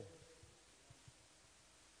available.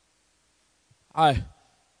 I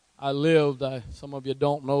lived, some of you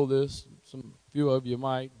don't know this, few of you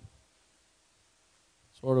might,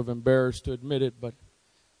 sort of embarrassed to admit it, but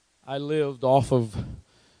I lived off of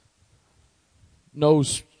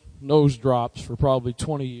nose drops for probably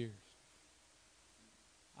 20 years.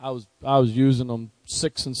 I was using them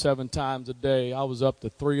 6 and 7 times a day. I was up to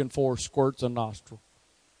 3 and 4 squirts a nostril.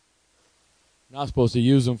 Not supposed to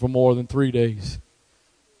use them for more than 3 days.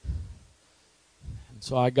 And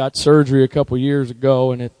so I got surgery a couple years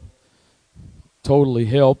ago, and it totally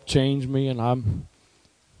helped change me, and I'm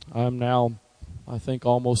now, I think,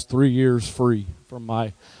 almost 3 years free from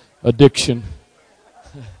my addiction.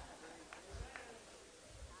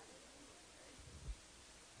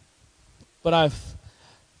 But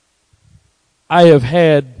I have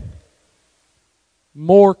had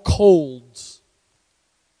more colds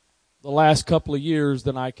the last couple of years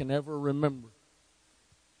than I can ever remember.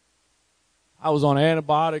 I was on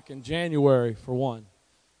antibiotic in January for one.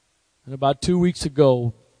 And about 2 weeks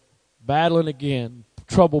ago, battling again,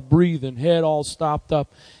 trouble breathing, head all stopped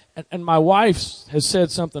up. And my wife has said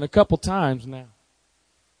something a couple times now.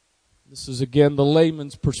 This is again the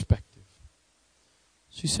layman's perspective.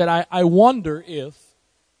 She said, I wonder if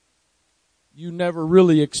you never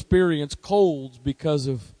really experienced colds because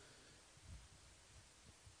of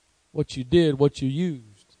what you did, what you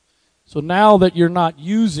used. So now that you're not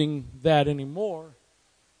using that anymore,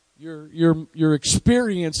 you're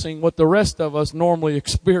experiencing what the rest of us normally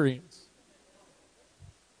experience.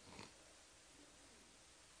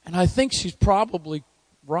 And I think she's probably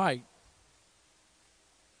right.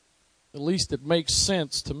 At least it makes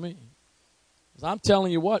sense to me. I'm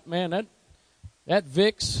telling you what, man, that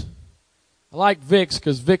Vicks, I like Vicks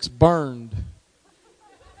because Vicks burned.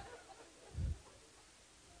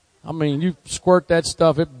 I mean, you squirt that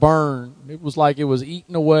stuff, it burned. It was like it was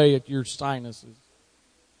eating away at your sinuses.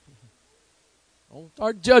 Don't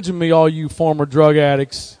start judging me, all you former drug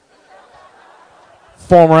addicts,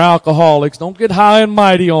 former alcoholics. Don't get high and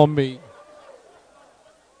mighty on me.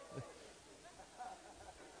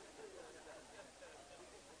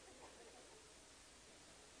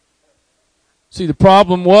 See, the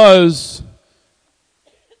problem was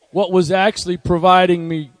what was actually providing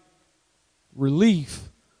me relief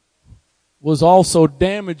was also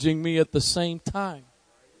damaging me at the same time.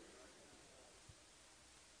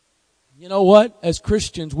 You know what? As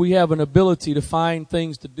Christians, we have an ability to find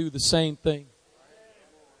things to do the same thing.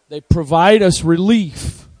 They provide us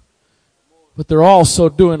relief, but they're also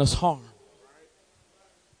doing us harm.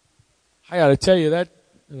 I got to tell you that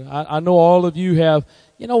I know all of you have.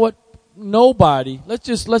 You know what? Nobody, let's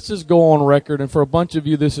just go on record, and for a bunch of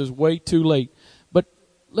you this is way too late. But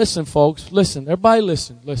listen, folks, listen, everybody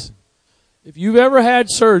listen. If you've ever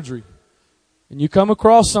had surgery and you come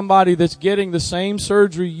across somebody that's getting the same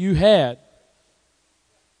surgery you had,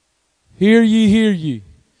 hear ye.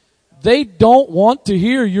 They don't want to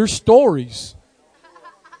hear your stories.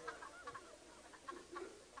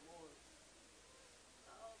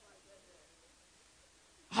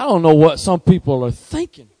 I don't know what some people are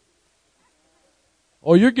thinking.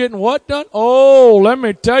 Oh, you're getting what done? Oh, let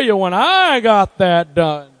me tell you, when I got that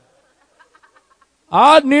done,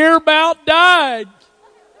 I near about died.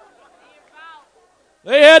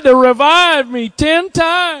 They had to revive me 10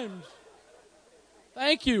 times.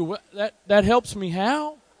 Thank you. That helps me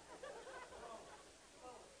how?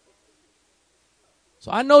 So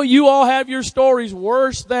I know you all have your stories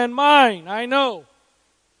worse than mine. I know.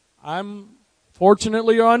 I'm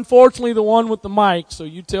fortunately or unfortunately the one with the mic, so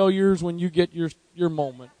you tell yours when you get your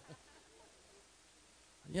moment.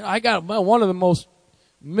 You know, I got one of the most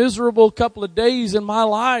miserable couple of days in my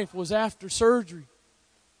life was after surgery.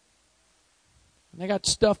 And I got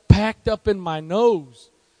stuff packed up in my nose.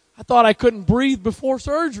 I thought I couldn't breathe before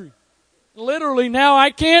surgery. Literally now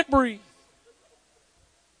I can't breathe.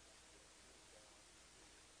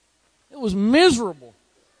 It was miserable.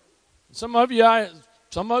 Some of you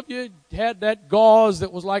had that gauze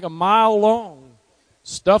that was like a mile long,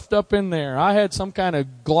 stuffed up in there. I had some kind of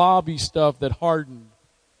globby stuff that hardened.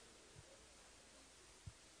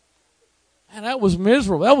 And that was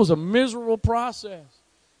miserable. That was a miserable process.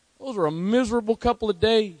 Those were a miserable couple of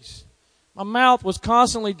days. My mouth was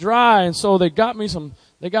constantly dry, and so they got me some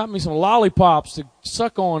lollipops to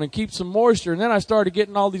suck on and keep some moisture, and then I started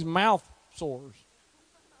getting all these mouth sores.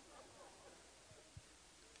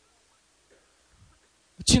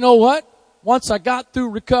 But you know what? Once I got through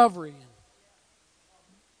recovery,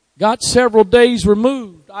 got several days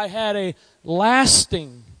removed, I had a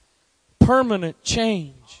lasting, permanent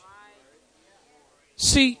change.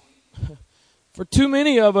 See, for too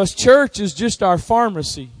many of us, church is just our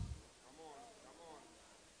pharmacy.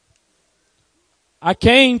 I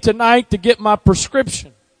came tonight to get my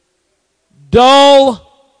prescription.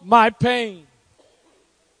 Dull my pain.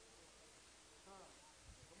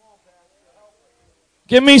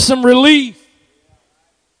 Give me some relief.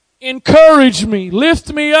 Encourage me.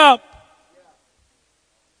 Lift me up.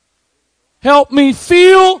 Help me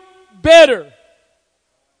feel better.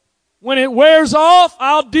 When it wears off,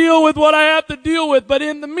 I'll deal with what I have to deal with. But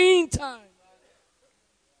in the meantime,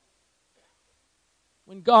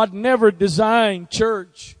 when God never designed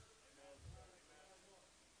church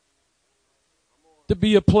to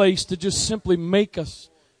be a place to just simply make us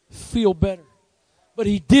feel better, but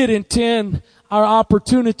He did intend our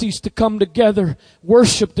opportunities to come together,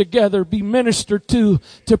 worship together, be ministered to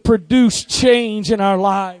produce change in our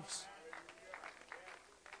lives.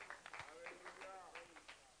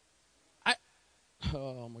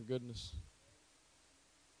 Oh my goodness.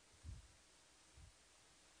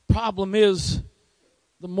 Problem is,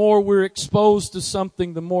 the more we're exposed to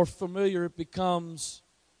something, the more familiar it becomes,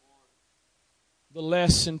 the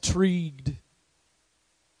less intrigued,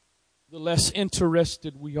 the less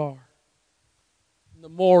interested we are. And the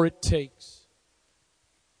more it takes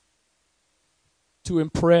to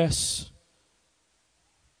impress,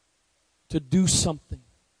 to do something.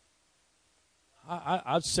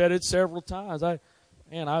 I've said it several times. I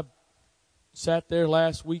sat there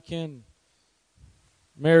last weekend,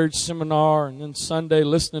 marriage seminar, and then Sunday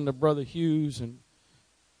listening to Brother Hughes, and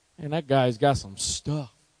that guy's got some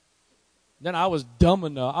stuff. Then I was dumb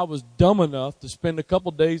enough to spend a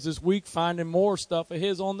couple days this week finding more stuff of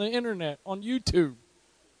his on the internet, on YouTube.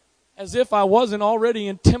 As if I wasn't already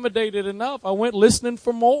intimidated enough, I went listening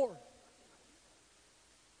for more.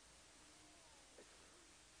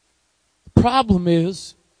 The problem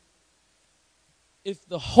is, if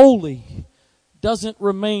the holy doesn't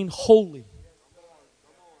remain holy,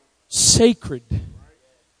 sacred,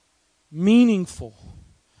 meaningful,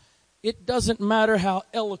 it doesn't matter how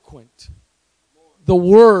eloquent the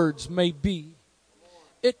words may be.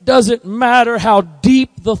 It doesn't matter how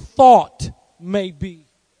deep the thought may be.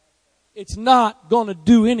 It's not going to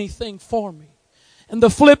do anything for me. And the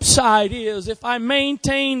flip side is, if I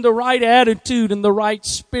maintain the right attitude and the right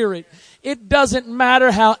spirit, it doesn't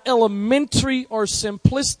matter how elementary or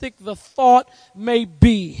simplistic the thought may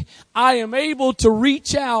be. I am able to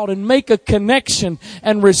reach out and make a connection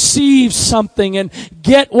and receive something and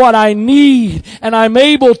get what I need. And I'm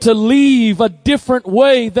able to leave a different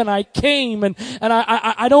way than I came. And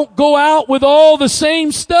I don't go out with all the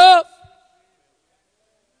same stuff.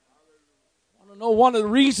 I don't know, one of the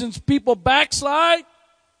reasons people backslide,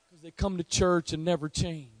 because they come to church and never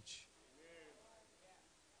change.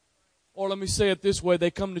 Or let me say it this way,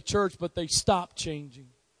 they come to church but they stop changing.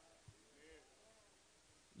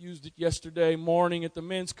 Used it yesterday morning at the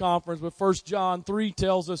men's conference, but 1 John 3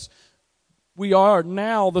 tells us we are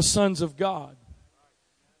now the sons of God.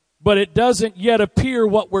 But it doesn't yet appear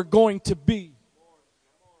what we're going to be.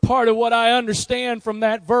 Part of what I understand from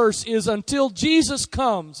that verse is until Jesus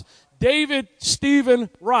comes, David Stephen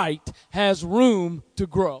Wright has room to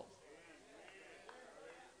grow.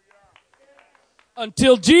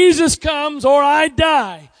 Until Jesus comes or I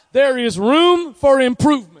die, there is room for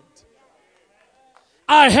improvement.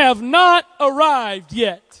 I have not arrived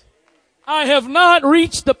yet. I have not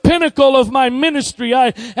reached the pinnacle of my ministry.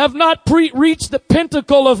 I have not reached the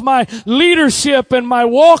pinnacle of my leadership and my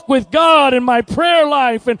walk with God and my prayer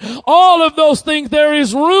life and all of those things. There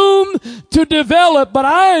is room to develop, but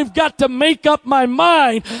I've got to make up my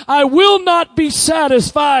mind. I will not be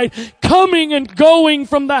satisfied coming and going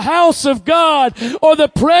from the house of God or the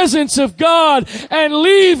presence of God and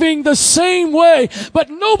leaving the same way. But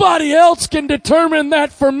nobody else can determine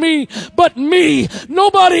that for me but me.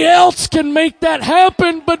 Nobody else can make that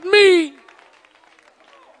happen but me.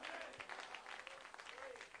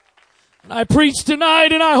 And I preach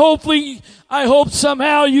tonight, and I hope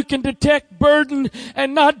somehow you can detect burden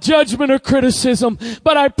and not judgment or criticism.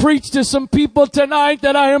 But I preach to some people tonight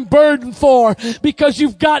that I am burdened for, because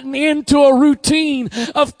you've gotten into a routine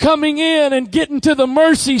of coming in and getting to the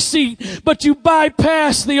mercy seat, but you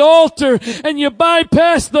bypass the altar and you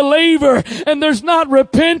bypass the laver, and there's not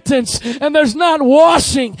repentance and there's not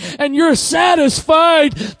washing, and you're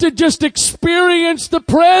satisfied to just experience the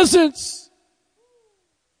presence.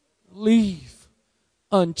 Leave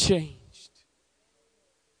unchanged.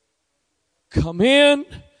 Come in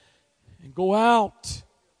and go out.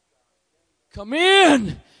 Come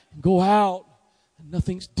in and go out. And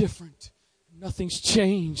nothing's different. Nothing's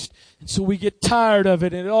changed. And so we get tired of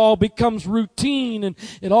it, and it all becomes routine, and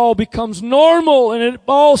it all becomes normal, and it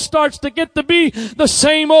all starts to get to be the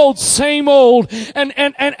same old. And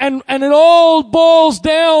it all boils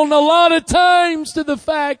down a lot of times to the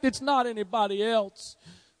fact it's not anybody else,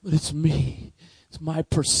 but it's me. It's my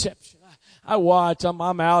perception. I watch. I'm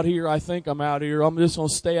out here. I think I'm out here. I'm just going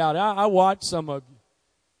to stay out. I watch some of you.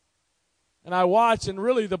 And I watch, and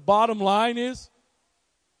really the bottom line is,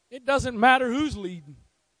 it doesn't matter who's leading.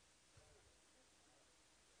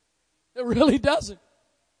 It really doesn't.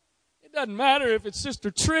 It doesn't matter if it's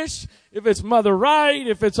Sister Trish, if it's Mother Wright,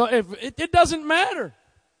 if it doesn't matter.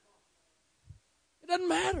 It doesn't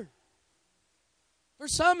matter. For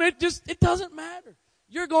some, it doesn't matter.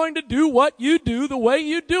 You're going to do what you do the way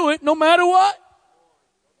you do it, no matter what.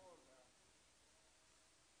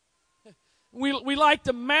 We like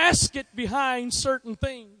to mask it behind certain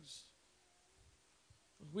things.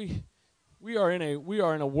 We are in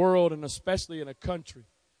a world, and especially in a country,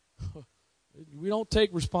 we don't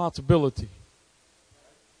take responsibility.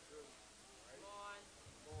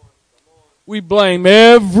 We blame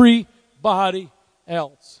everybody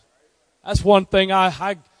else. That's one thing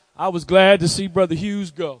I was glad to see Brother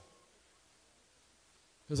Hughes go.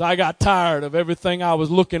 Because I got tired of everything I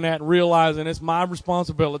was looking at and realizing it's my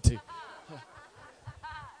responsibility.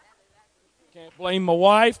 Can't blame my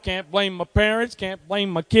wife, can't blame my parents, can't blame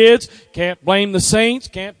my kids, can't blame the saints,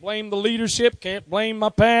 can't blame the leadership, can't blame my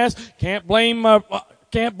past, can't blame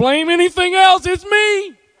anything else. It's me.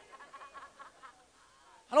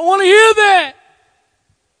 I don't want to hear that.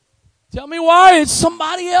 Tell me why it's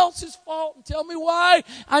somebody else's fault, and tell me why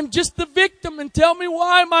I'm just the victim, and tell me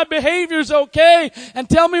why my behavior's okay, and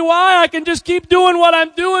tell me why I can just keep doing what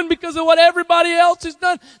I'm doing because of what everybody else has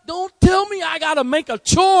done. Don't tell me I got to make a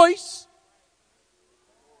choice.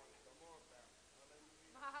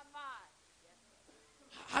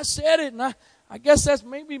 I said it, and I guess that's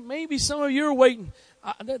maybe some of you are waiting.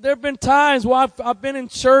 There have been times where I've been in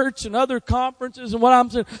church and other conferences, and what I'm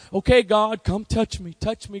saying, okay, God, come touch me,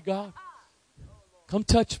 God. Come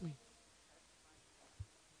touch me.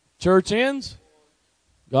 Church ends.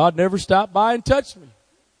 God never stopped by and touched me.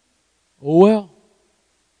 Oh well.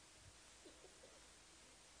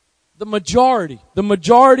 The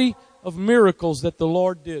majority of miracles that the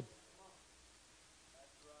Lord did,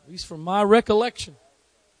 at least from my recollection,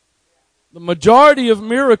 the majority of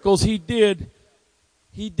miracles He did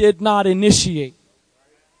not initiate.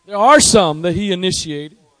 There are some that He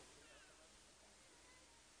initiated.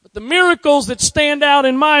 But the miracles that stand out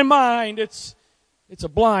in my mind, it's a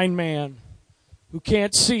blind man who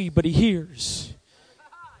can't see, but he hears.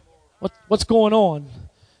 What's going on?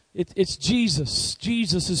 It's Jesus.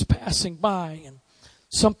 Jesus is passing by, and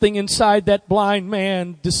something inside that blind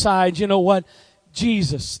man decides, you know what?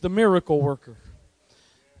 Jesus, the miracle worker.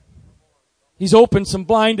 He's opened some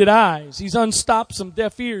blinded eyes. He's unstopped some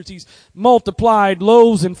deaf ears. He's multiplied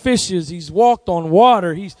loaves and fishes. He's walked on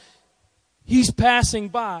water. He's passing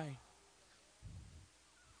by.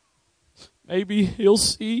 Maybe He'll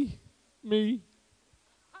see me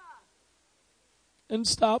and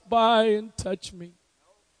stop by and touch me.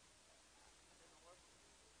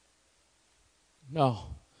 No.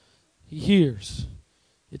 He hears.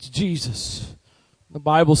 It's Jesus. The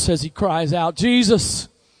Bible says He cries out, Jesus,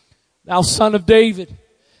 Thou Son of David,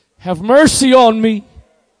 have mercy on me.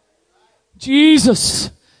 Jesus,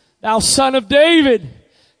 Thou Son of David,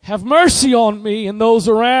 have mercy on me. And those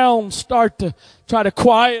around start to try to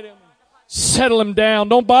quiet Him, settle Him down.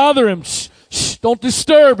 Don't bother Him. Shh, shh, don't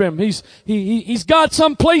disturb Him. He's got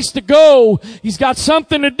some place to go. He's got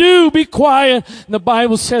something to do. Be quiet. And the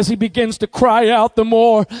Bible says He begins to cry out the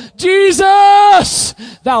more, Jesus,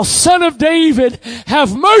 Thou Son of David,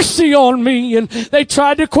 have mercy on me. And they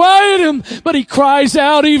tried to quiet Him, but He cries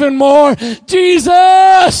out even more,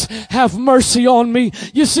 Jesus, have mercy on me.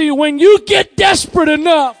 You see, when you get desperate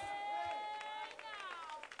enough,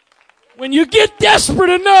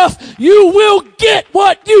 you will get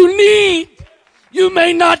what you need. You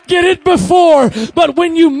may not get it before, but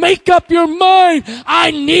when you make up your mind,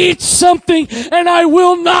 I need something and I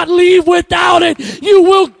will not leave without it, you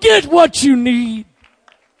will get what you need.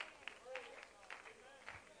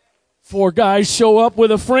 4 guys show up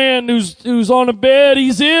with a friend who's on a bed,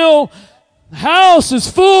 he's ill. The house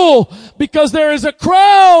is full because there is a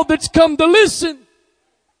crowd that's come to listen.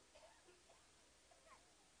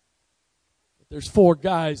 There's 4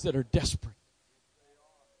 guys that are desperate.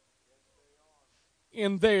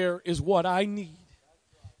 And there is what I need.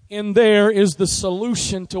 And there is the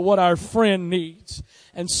solution to what our friend needs.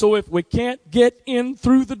 And so if we can't get in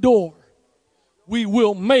through the door, we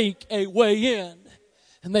will make a way in.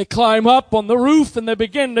 And they climb up on the roof and they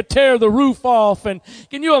begin to tear the roof off. And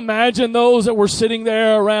can you imagine those that were sitting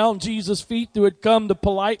there around Jesus' feet who had come to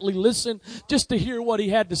politely listen just to hear what He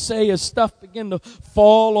had to say as stuff began to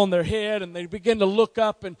fall on their head and they begin to look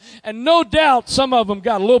up and no doubt some of them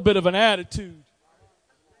got a little bit of an attitude.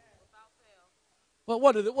 But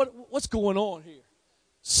what's going on here?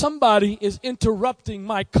 Somebody is interrupting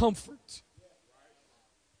my comfort.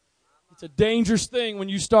 It's a dangerous thing when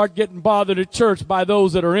you start getting bothered at church by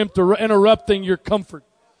those that are interrupting your comfort.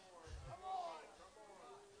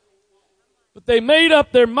 But they made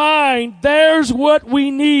up their mind, there's what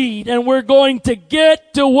we need, and we're going to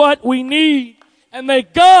get to what we need. And they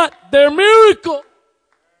got their miracle.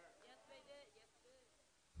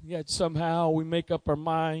 Yet somehow we make up our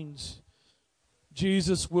minds,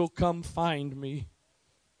 Jesus will come find me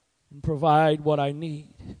and provide what I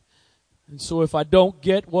need. And so if I don't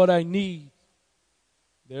get what I need,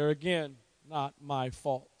 there again, not my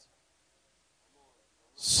fault.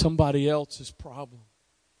 Somebody else's problem.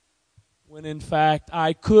 When in fact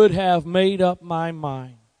I could have made up my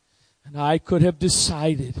mind and I could have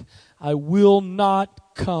decided I will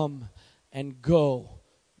not come and go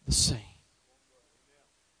the same.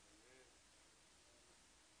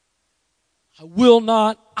 I will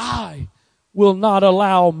not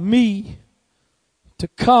allow me to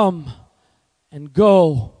come and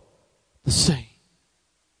go the same.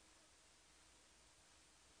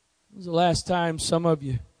 When was the last time some of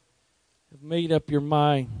you have made up your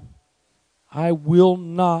mind, I will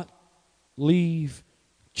not leave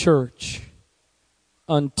church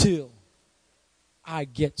until I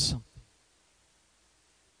get something?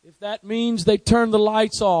 If that means they turn the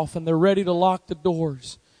lights off and they're ready to lock the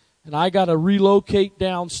doors, and I got to relocate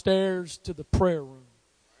downstairs to the prayer room,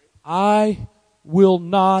 I will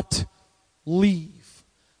not leave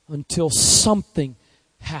until something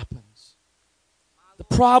happens. The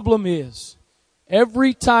problem is,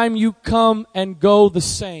 every time you come and go the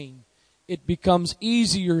same, it becomes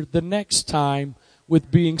easier the next time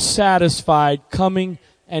with being satisfied coming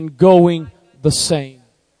and going the same.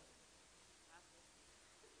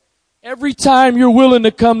 Every time you're willing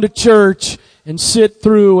to come to church and sit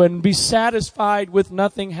through and be satisfied with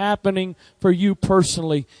nothing happening for you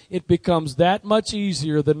personally, it becomes that much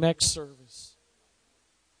easier the next service.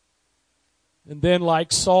 And then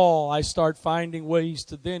like Saul, I start finding ways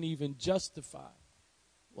to then even justify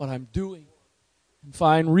what I'm doing and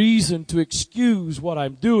find reason to excuse what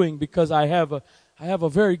I'm doing because I have a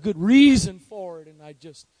very good reason for it, and I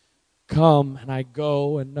just come and I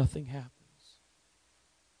go and nothing happens.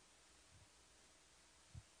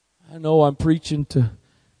 I know I'm preaching to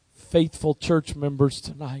faithful church members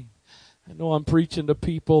tonight. I know I'm preaching to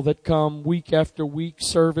people that come week after week,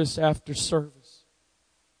 service after service.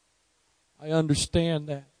 I understand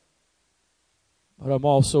that. But I'm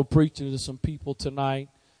also preaching to some people tonight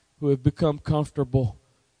who have become comfortable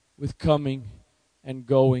with coming and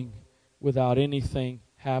going without anything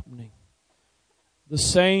happening. The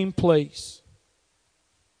same place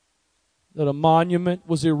that a monument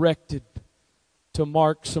was erected to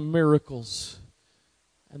mark some miracles,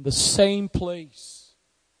 and the same place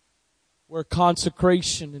where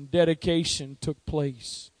consecration and dedication took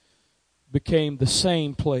place became the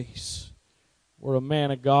same place where a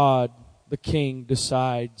man of God, the king,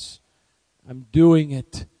 decides, I'm doing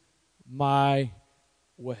it my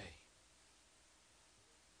way.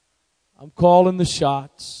 I'm calling the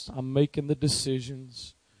shots. I'm making the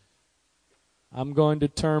decisions. I'm going to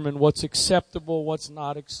determine what's acceptable, what's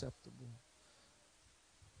not acceptable.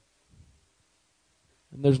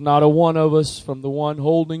 And there's not a one of us, from the one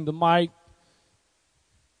holding the mic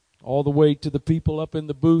all the way to the people up in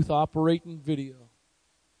the booth operating video,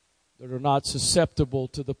 that are not susceptible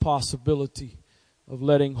to the possibility of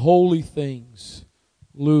letting holy things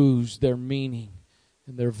lose their meaning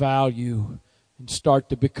and their value and start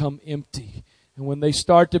to become empty. And when they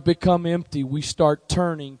start to become empty, we start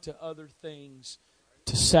turning to other things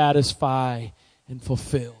to satisfy and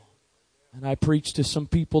fulfill. And I preach to some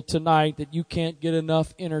people tonight that you can't get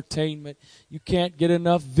enough entertainment. You can't get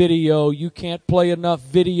enough video. You can't play enough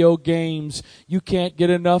video games. You can't get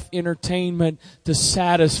enough entertainment to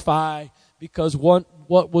satisfy, because what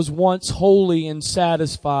was once holy and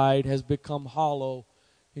satisfied has become hollow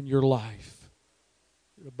in your life.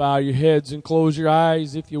 Bow your heads and close your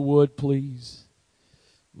eyes if you would, please.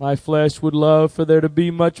 My flesh would love for there to be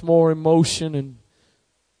much more emotion and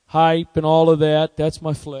hype and all of that. That's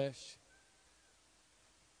my flesh.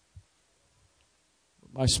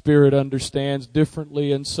 My spirit understands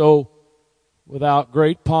differently, and so without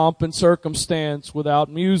great pomp and circumstance, without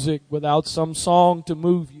music, without some song to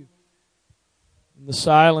move you, in the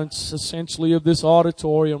silence essentially of this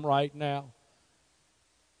auditorium right now,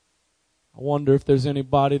 I wonder if there's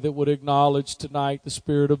anybody that would acknowledge tonight the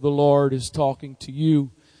Spirit of the Lord is talking to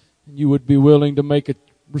you, and you would be willing to make a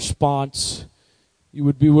response. You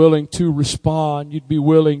would be willing to respond. You'd be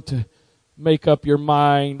willing to make up your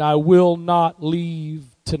mind. I will not leave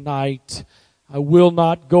tonight. I will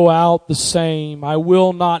not go out the same. I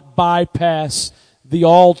will not bypass the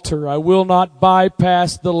altar. I will not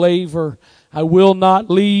bypass the laver. I will not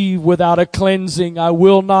leave without a cleansing. I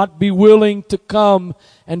will not be willing to come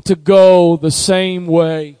and to go the same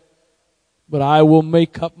way. but I will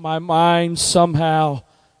make up my mind somehow.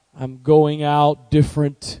 I'm going out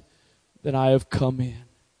different than I have come in.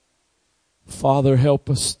 Father, help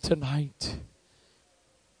us tonight.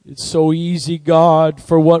 It's so easy, God,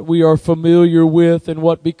 for what we are familiar with and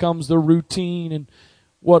what becomes the routine and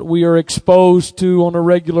what we are exposed to on a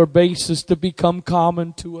regular basis to become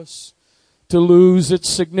common to us, to lose its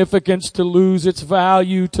significance, to lose its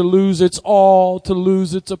value, to lose its all, to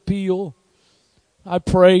lose its appeal. I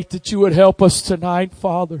pray that you would help us tonight,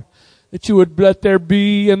 Father, that you would let there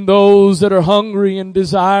be in those that are hungry and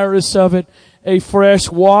desirous of it a fresh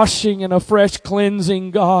washing and a fresh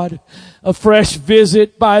cleansing, God. A fresh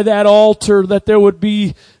visit by that altar, that there would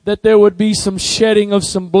be some shedding of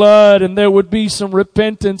some blood, and there would be some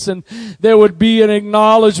repentance, and there would be an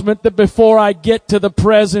acknowledgement that before I get to the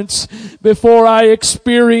presence, before I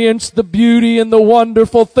experience the beauty and the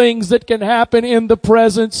wonderful things that can happen in the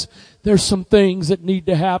presence, there's some things that need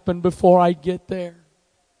to happen before I get there.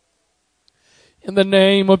 In the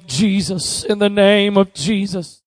name of Jesus, in the name of Jesus.